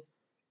somebody.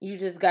 You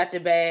just got the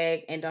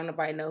bag and don't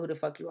nobody know who the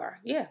fuck you are.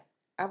 Yeah,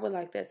 I would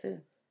like that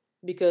too.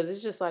 Because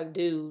it's just like,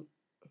 dude,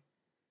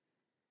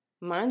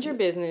 mind your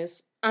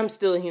business. I'm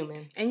still a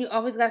human. And you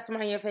always got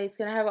somebody in your face.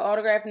 Can I have an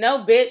autograph?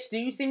 No, bitch. Do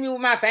you see me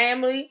with my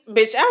family?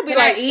 Bitch, I'll be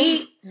like,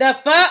 eat the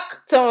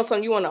fuck? Telling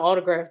something you want an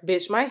autograph,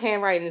 bitch. My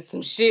handwriting is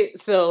some shit.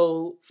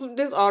 So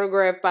this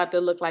autograph about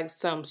to look like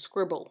some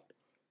scribble.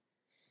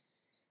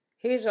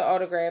 Here's your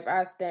autograph.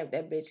 I'll stamp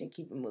that bitch and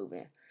keep it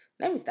moving.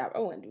 Let me stop. I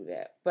wouldn't do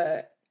that.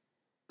 But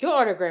your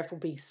autograph will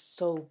be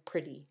so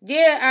pretty.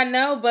 Yeah, I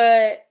know.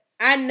 But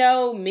I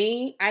know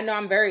me. I know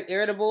I'm very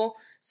irritable.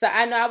 So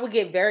I know I would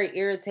get very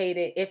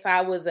irritated if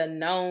I was a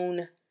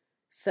known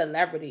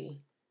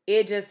celebrity.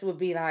 It just would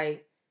be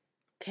like,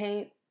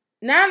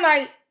 not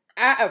like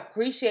I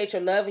appreciate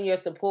your love and your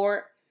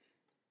support,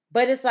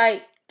 but it's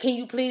like, can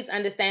you please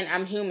understand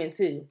I'm human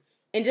too?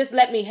 And just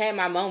let me have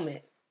my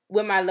moment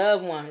with my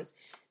loved ones.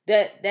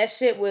 That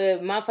shit where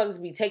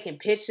motherfuckers be taking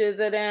pictures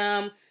of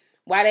them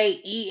while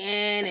they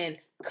eating and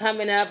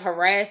coming up,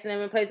 harassing them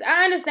in place.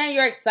 I understand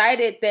you're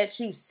excited that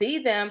you see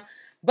them,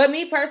 but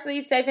me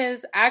personally, say for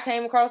instance, I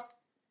came across,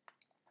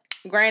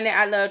 granted,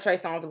 I love Trey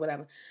Songz or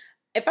whatever.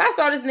 If I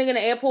saw this nigga in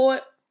the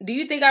airport, do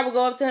you think I would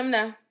go up to him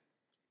now?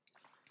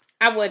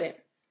 I wouldn't.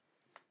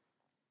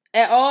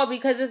 At all,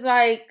 because it's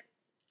like,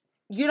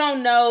 you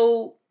don't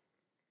know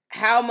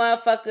how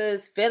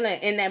motherfuckers feeling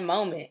in that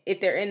moment. If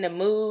they're in the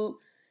mood.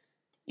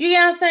 You get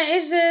what I'm saying?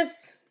 It's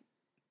just,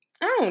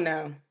 I don't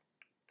know.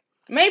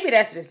 Maybe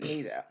that's just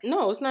me, though.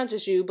 No, it's not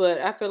just you,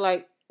 but I feel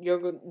like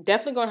you're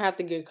definitely going to have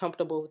to get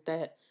comfortable with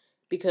that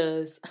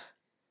because,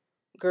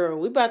 girl,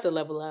 we about to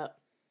level up.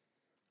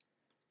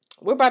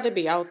 We're about to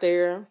be out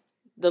there.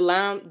 The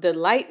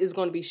light is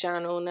going to be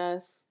shining on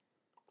us.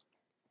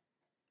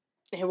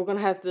 And we're going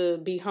to have to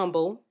be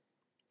humble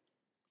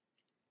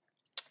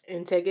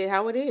and take it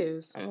how it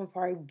is. I'm going to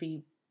probably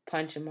be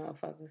punching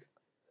motherfuckers.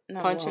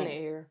 No, punching the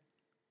air.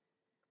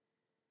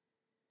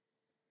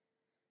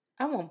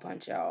 I won't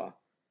punch y'all.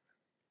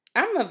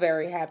 I'm a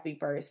very happy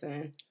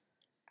person.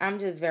 I'm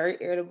just very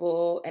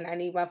irritable, and I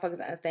need motherfuckers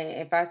to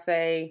understand. If I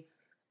say,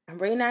 I'm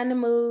really not in the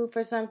mood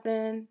for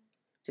something,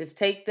 just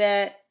take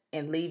that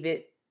and leave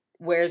it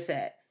where it's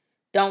at.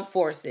 Don't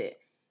force it.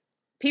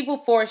 People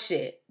force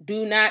shit.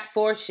 Do not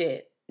force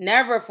shit.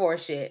 Never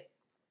force shit.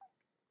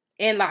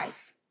 In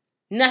life.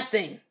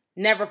 Nothing.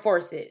 Never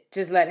force it.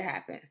 Just let it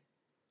happen.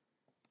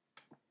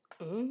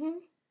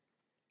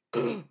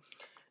 Mm-hmm.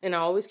 And I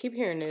always keep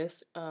hearing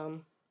this.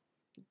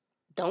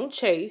 Don't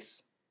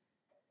chase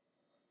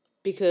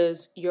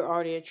because you're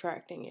already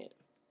attracting it.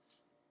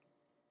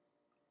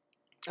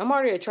 I'm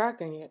already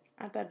attracting it.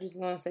 I thought you was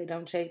going to say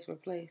don't chase,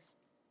 replace.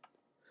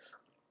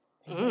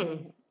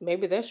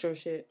 Maybe that's your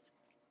shit.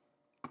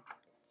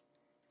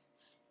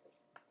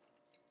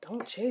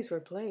 Don't chase,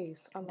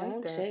 replace. I like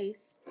don't that. Don't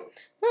chase,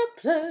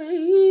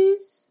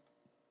 replace.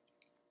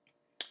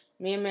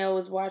 Me and Mel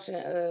was watching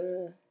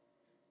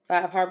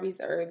 5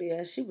 Heartbeats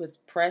earlier. She was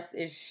pressed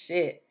as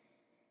shit.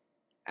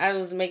 I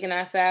was making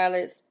our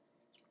salads.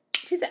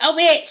 She said, oh,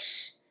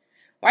 bitch,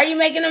 why are you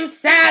making them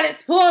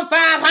salads pulling 5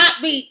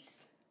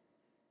 heartbeats?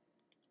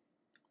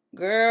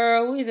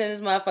 Girl, we was in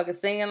this motherfucker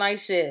singing like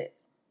shit.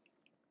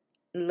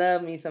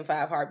 Love me some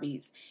 5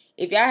 Heartbeats.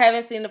 If y'all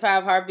haven't seen the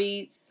 5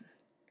 Heartbeats,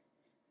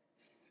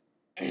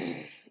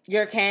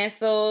 you're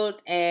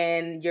canceled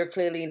and you're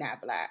clearly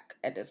not black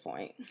at this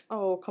point.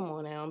 Oh, come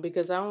on now,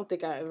 because I don't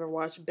think I ever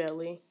watched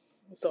Belly.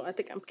 So I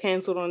think I'm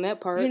canceled on that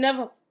part. You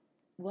never...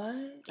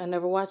 What? I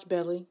never watched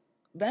Belly.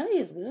 Belly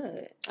is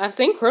good. I've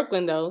seen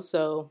Crooklyn, though,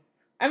 so...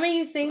 I mean,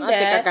 you seen that. I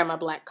think I got my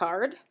black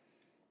card.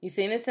 You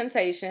seen The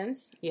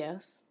Temptations.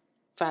 Yes.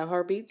 5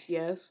 Heartbeats,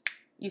 yes.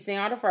 You seen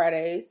All the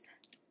Fridays.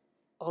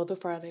 All the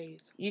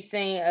Fridays. You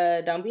seen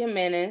Don't Be a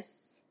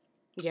Menace.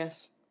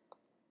 Yes.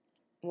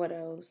 What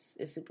else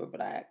is super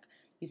black?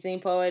 You seen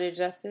Poetic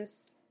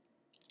Justice?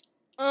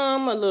 A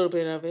little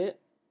bit of it.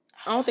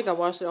 I don't think I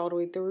watched it all the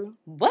way through.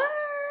 What?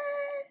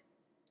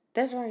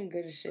 That's really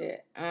good as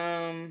shit.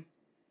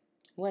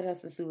 What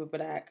else is super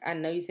black? I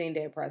know you seen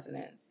Dead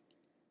Presidents.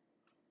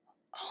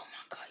 Oh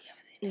my God, you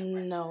ever seen Dead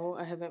Presidents? No,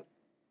 I haven't.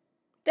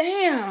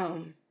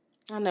 Damn.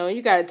 I know,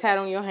 you got a tat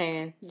on your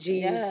hand. Jesus.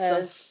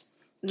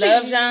 Yes.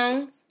 Love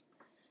Jones?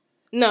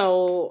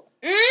 No.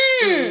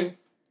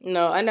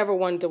 No, I never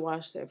wanted to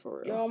watch that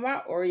for real. Yo,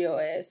 my Oreo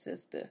ass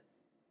sister.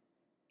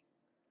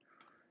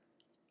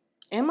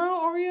 Am I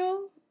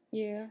Oreo?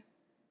 Yeah.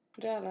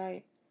 What y'all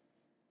like?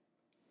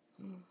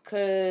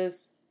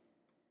 Cause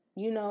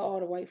you know all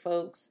the white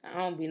folks. I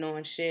don't be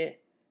knowing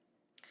shit.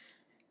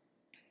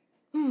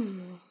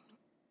 I'm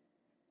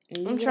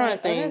trying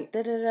to think.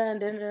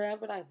 I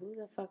be like, who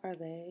the fuck are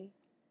they?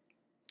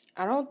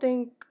 I don't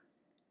think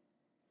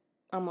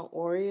I'm an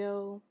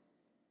Oreo.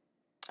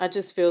 I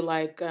just feel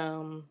like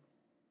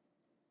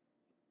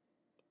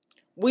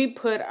we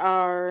put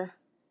our...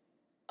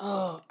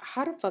 Oh,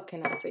 how the fuck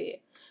can I say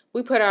it?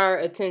 We put our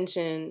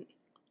attention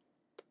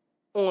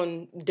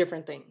on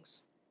different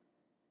things.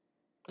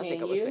 I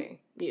think I would say.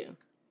 Yeah.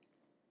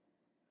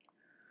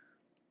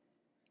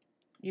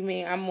 You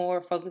mean I'm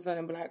more focused on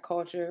the black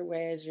culture,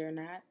 whereas you're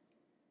not?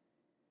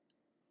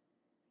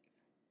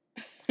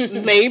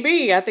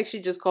 Maybe. I think she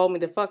just called me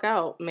the fuck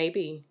out.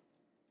 Maybe.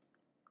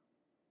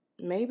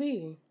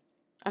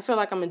 I feel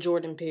like I'm a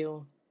Jordan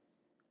Peele.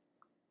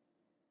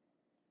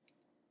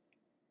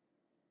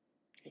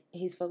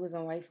 He's focused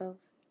on white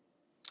folks?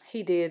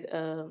 He did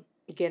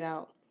Get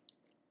Out.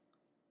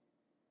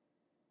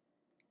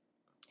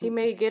 He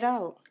made Get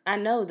Out. I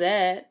know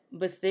that,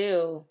 but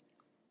still,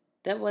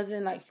 that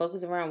wasn't like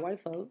focused around white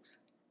folks.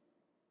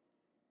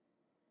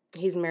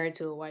 He's married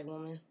to a white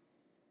woman.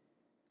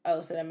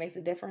 Oh, so that makes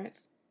a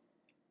difference?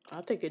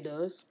 I think it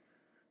does.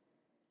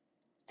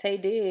 Tay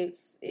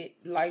Diggs, it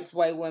likes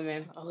white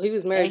women. Oh, he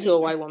was married to a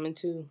white woman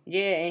too.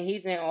 Yeah, and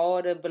he's in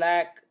all the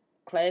black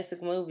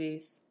classic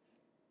movies.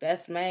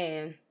 Best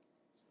Man.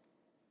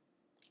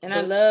 And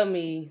I love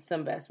me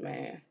some Best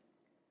Man.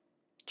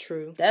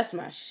 True. That's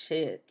my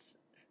shit.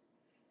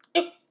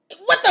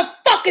 What the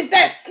fuck is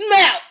that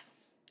smell?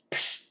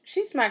 Psh,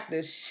 She smacked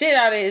the shit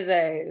out of his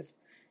ass.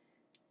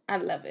 I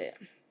love it.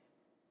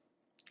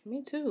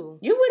 Me too.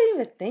 You wouldn't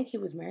even think he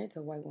was married to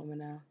a white woman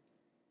now.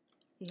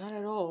 Not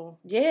at all.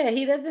 Yeah,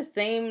 he doesn't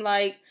seem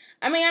like...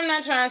 I mean, I'm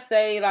not trying to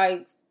say,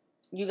 like,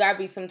 you gotta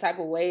be some type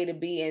of way to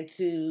be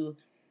into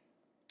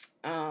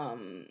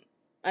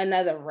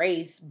another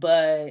race,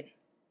 but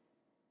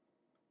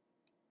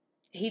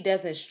he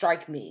doesn't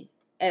strike me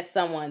as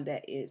someone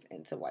that is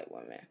into white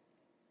women.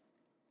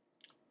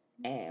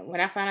 And when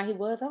I found out he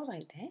was, I was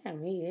like,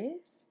 damn, he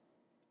is?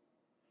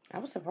 I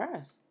was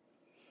surprised.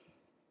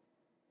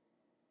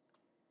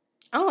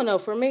 I don't know.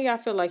 For me, I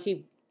feel like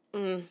he...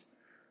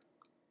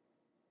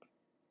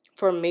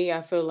 For me,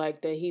 I feel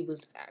like that he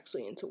was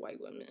actually into white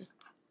women.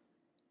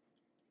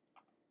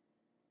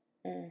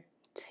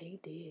 Tay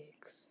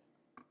Diggs.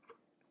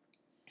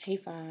 He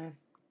fine.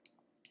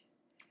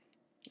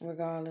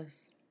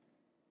 Regardless.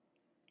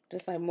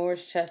 Just like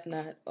Morris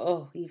Chestnut.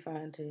 Oh, he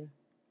fine too.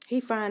 He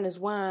fine as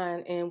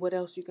wine. And what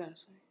else you got to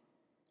say?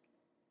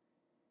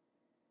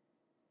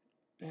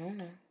 I don't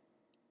know.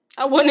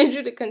 I wanted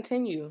you to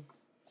continue.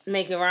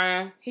 Make it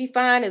rhyme. He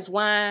fine as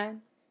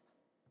wine.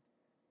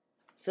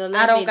 So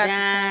let me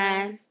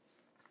dine.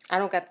 I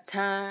don't got the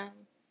time.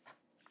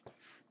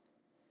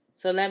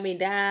 So let me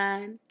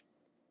dine.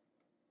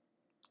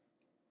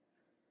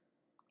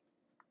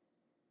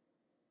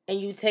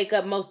 And you take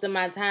up most of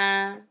my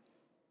time.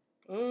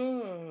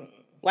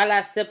 While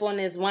I sip on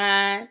this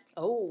wine.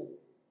 Oh.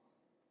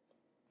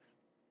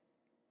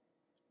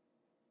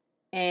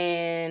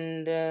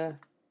 And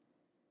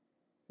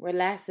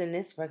relax in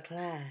this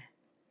recline.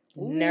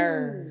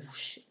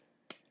 Nerve.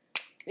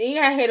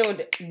 You gotta hit on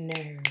the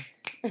nerve.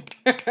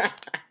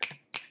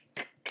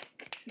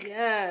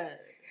 Yeah.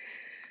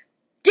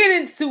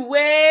 Get into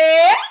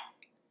it.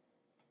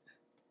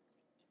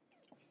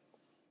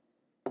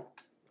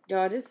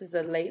 Y'all, this is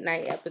a late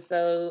night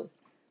episode.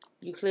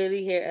 You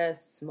clearly hear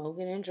us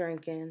smoking and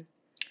drinking.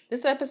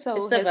 This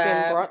episode has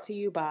been brought to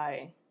you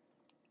by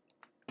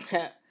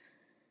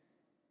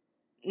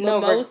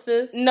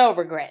Mimosas. No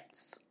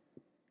regrets.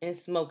 And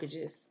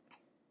smokages.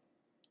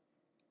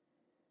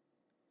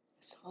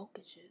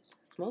 Smokages.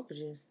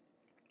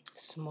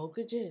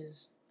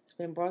 It's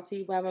been brought to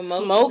you by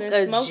Mimosas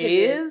and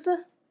Smokages.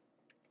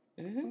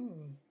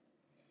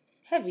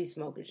 Heavy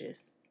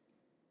smokages.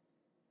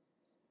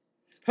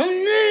 On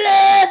the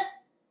left,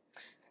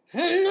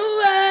 on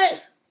the right.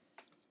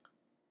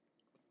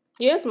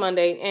 Yeah, it's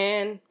Monday,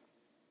 and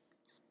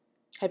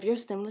have your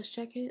stimulus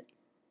check hit?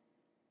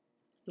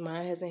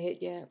 Mine hasn't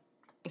hit yet.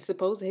 It's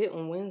supposed to hit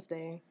on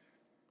Wednesday.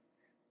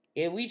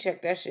 Yeah, we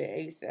checked that shit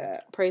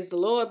ASAP. Praise the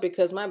Lord,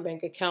 because my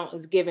bank account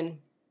is giving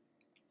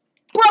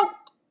broke.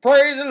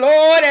 Praise the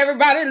Lord,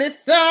 everybody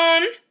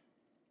listen.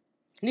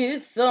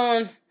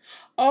 Listen.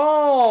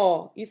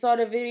 Oh, you saw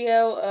the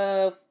video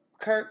of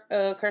Kirk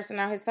cursing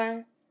out his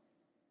son?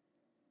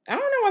 I don't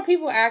know why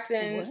people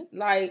acting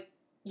like...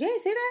 You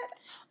ain't see that?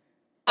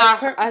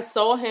 I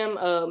saw him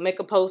make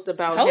a post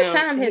about him. The whole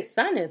time his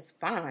son is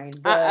fine.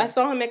 But I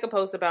saw him make a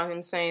post about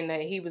him saying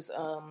that he was...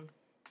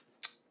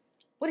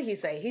 what did he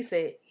say? He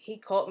said he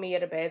caught me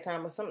at a bad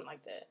time or something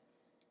like that.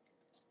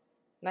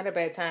 Not a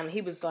bad time. He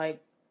was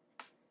like...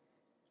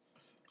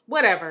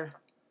 Whatever.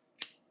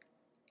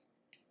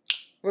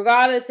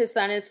 Regardless, his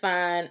son is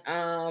fine.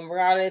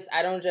 Regardless,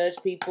 I don't judge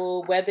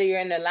people. Whether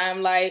you're in the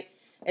limelight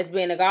as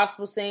being a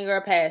gospel singer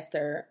or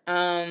pastor.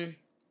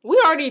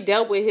 We already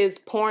dealt with his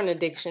porn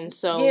addiction,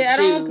 so... Yeah, I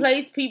don't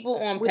place people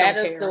on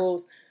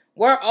pedestals.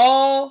 We're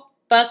all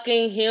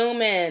fucking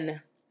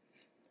human.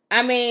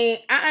 I mean,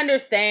 I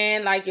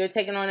understand, like, you're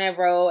taking on that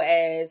role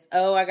as,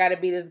 oh, I gotta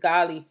be this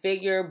godly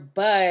figure,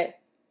 but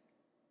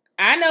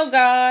I know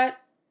God,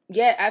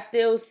 yet I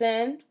still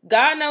sin.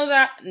 God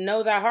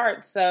knows our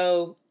hearts,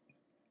 so...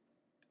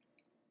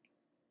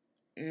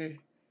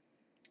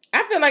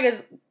 I feel like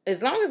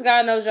as long as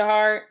God knows your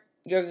heart,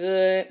 you're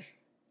good.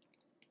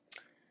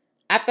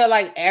 I feel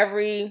like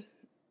every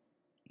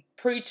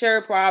preacher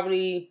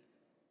probably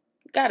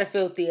got a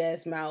filthy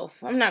ass mouth.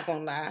 I'm not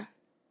gonna lie.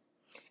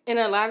 And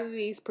a lot of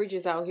these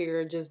preachers out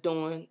here are just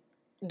doing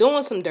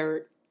some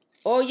dirt.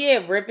 Oh yeah,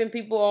 ripping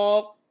people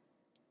off.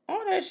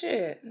 All that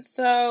shit.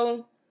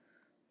 So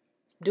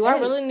do I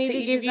really need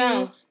to give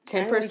you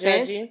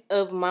 10%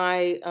 of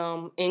my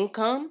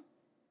income?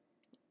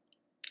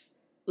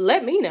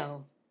 Let me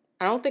know.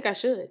 I don't think I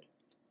should.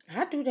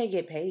 How do they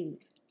get paid?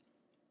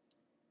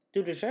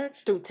 Through the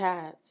church? Through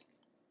tithes.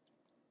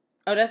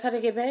 Oh, that's how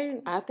they get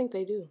paid? I think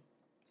they do.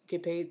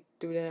 Get paid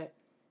through that.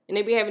 And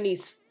they be having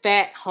these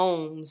fat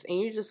homes. And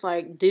you're just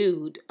like,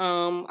 dude,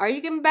 are you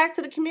giving back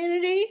to the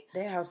community?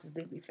 Their houses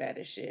do be fat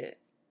as shit.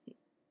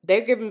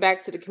 They're giving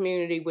back to the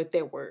community with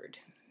their word.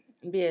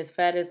 Be as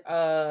fat as,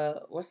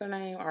 what's her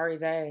name?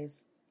 Ari's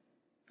ass.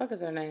 Fuck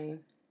is her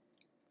name?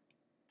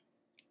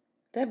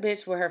 That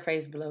bitch with her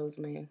face blows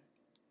me.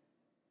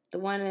 The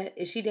one that,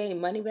 is she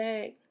dating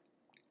Moneybag?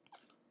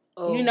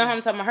 Oh. You know how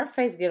I'm talking about? Her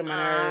face get on my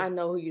nerves. I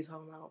know who you're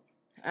talking about.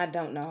 I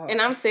don't know her.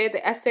 And I said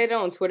it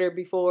on Twitter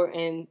before,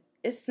 and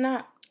it's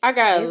not. I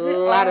got a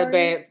lot of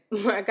bad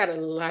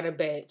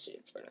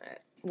shit for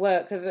that.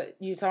 What? Because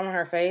you talking about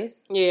her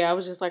face? Yeah, I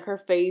was just like, her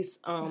face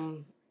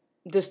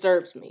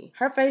disturbs me.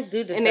 Her face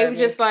do disturb me. And they were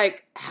just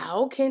like,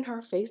 how can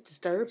her face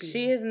disturb you?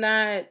 She is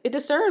not... It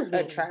disturbs me.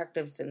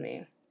 Attractive to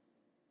me.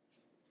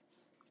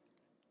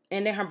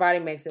 And then her body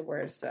makes it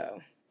worse, so...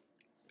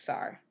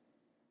 Sorry.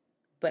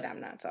 But I'm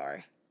not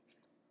sorry.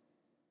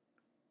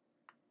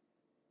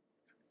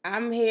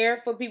 I'm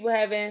here for people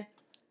having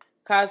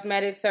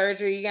cosmetic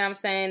surgery. You know what I'm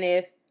saying?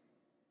 If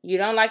you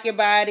don't like your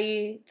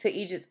body, to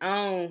each its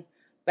own.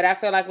 But I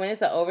feel like when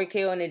it's an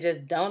overkill and it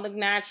just don't look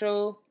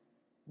natural,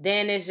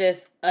 then it's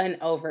just an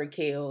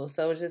overkill.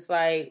 So it's just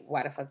like,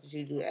 why the fuck did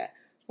you do that?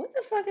 What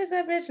the fuck is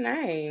that bitch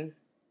name?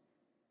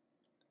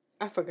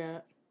 I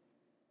forgot.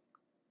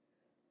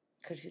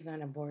 Because she's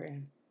not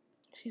important.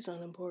 She's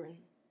unimportant.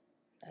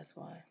 That's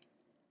why.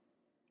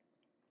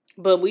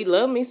 But we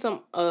love me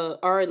some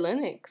Ari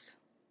Lennox.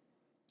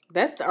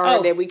 That's the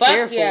art that we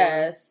care for.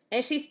 Yes.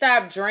 And she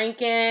stopped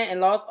drinking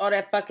and lost all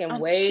that fucking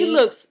weight. She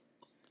looks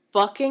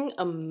fucking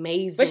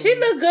amazing. But she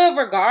looked good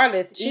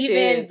regardless, she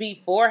even did.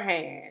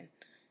 Beforehand.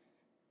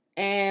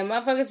 And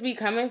motherfuckers be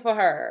coming for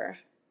her.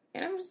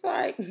 And I'm just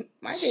like,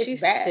 my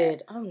bitch bad. She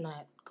said, I'm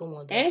not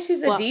going to And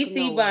she's a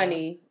DC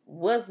bunny.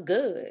 What's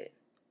good?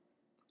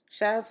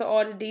 Shout out to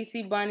all the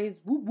DC bunnies.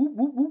 Woo, woo,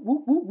 woo, woo,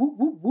 woo, woo, woo,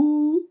 woo,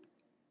 woo.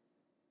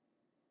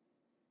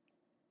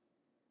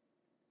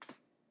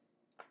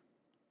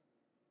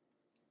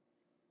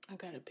 I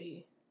gotta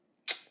pee.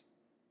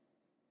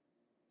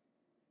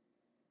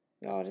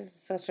 Y'all, this is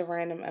such a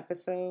random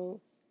episode.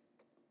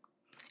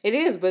 It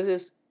is, but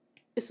it's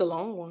a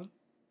long one.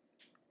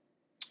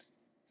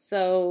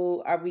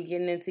 So, are we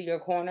getting into your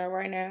corner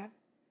right now?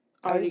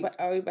 Are we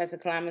about to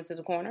climb into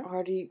the corner?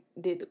 Already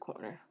did the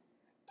corner.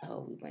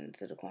 Oh, we went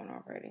into the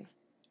corner already.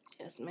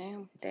 Yes,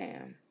 ma'am.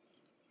 Damn.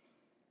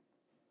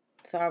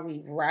 So, are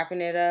we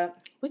wrapping it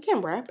up? We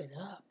can wrap it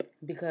up.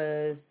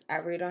 Because I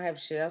really don't have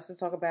shit else to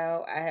talk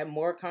about. I have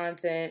more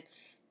content.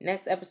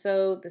 Next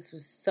episode, this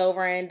was so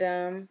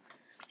random.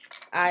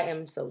 I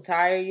am so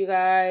tired, you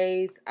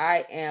guys.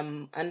 I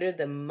am under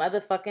the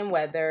motherfucking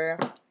weather.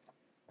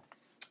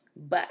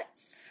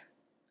 But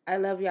I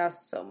love y'all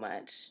so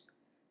much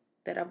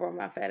that I brought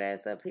my fat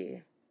ass up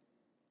here.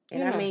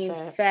 And I mean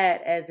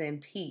fat as in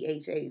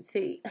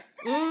P-H-A-T.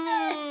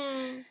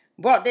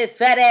 Brought this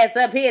fat ass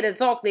up here to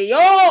talk to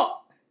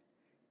y'all.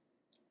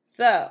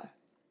 So...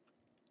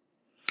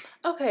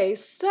 Okay,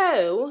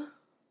 so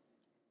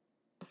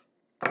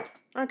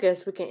I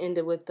guess we can end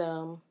it with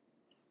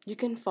you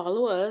can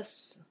follow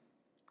us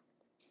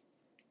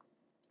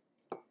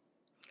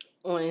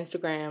on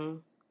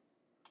Instagram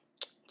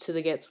to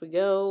the Ghettz We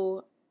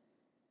Go,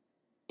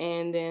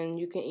 and then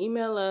you can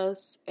email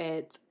us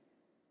at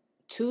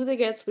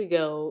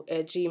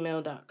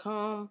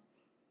totheghettswego@gmail.com.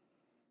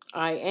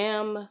 I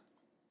am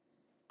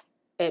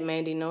at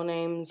Mandy No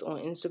Names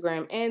on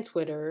Instagram and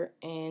Twitter,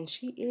 and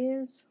she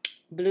is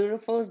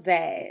Beautiful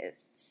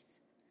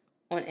Zaz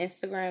on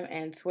Instagram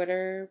and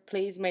Twitter.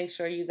 Please make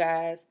sure you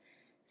guys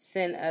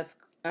send us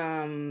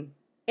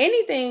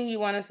anything you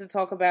want us to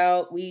talk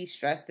about. We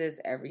stress this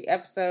every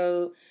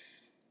episode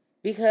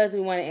because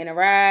we want to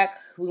interact.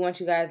 We want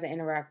you guys to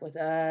interact with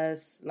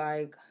us.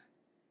 Like,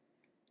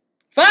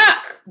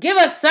 fuck! Give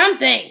us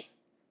something!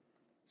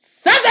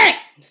 Something!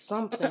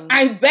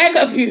 I beg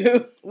of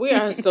you. We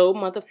are so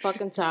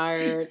motherfucking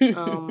tired.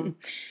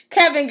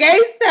 Kevin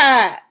Gates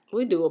tired.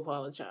 We do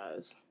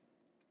apologize.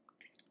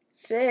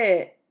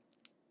 Shit.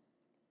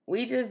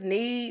 We just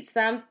need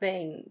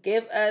something.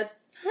 Give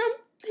us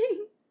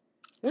something.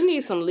 We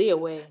need some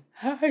leeway.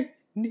 I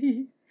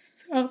need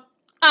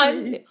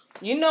something.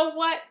 You know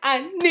what?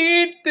 I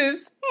need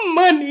this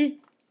money.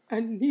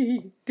 I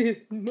need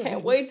this money.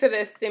 Can't wait till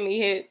that stimmy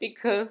hit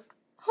because,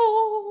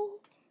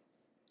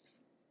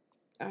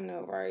 I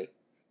know, right?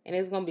 And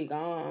it's going to be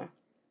gone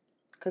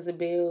because of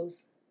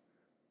bills.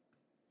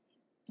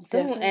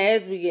 Soon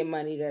as we get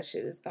money, that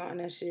shit is gone.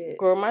 That shit.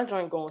 Girl, my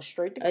joint going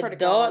straight to credit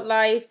Adult cards.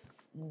 life,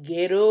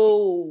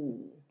 ghetto.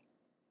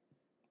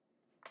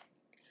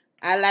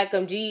 I like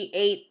them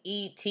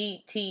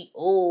G8ETTO.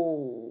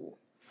 All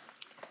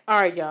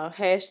right, y'all.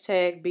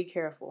 # be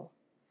careful.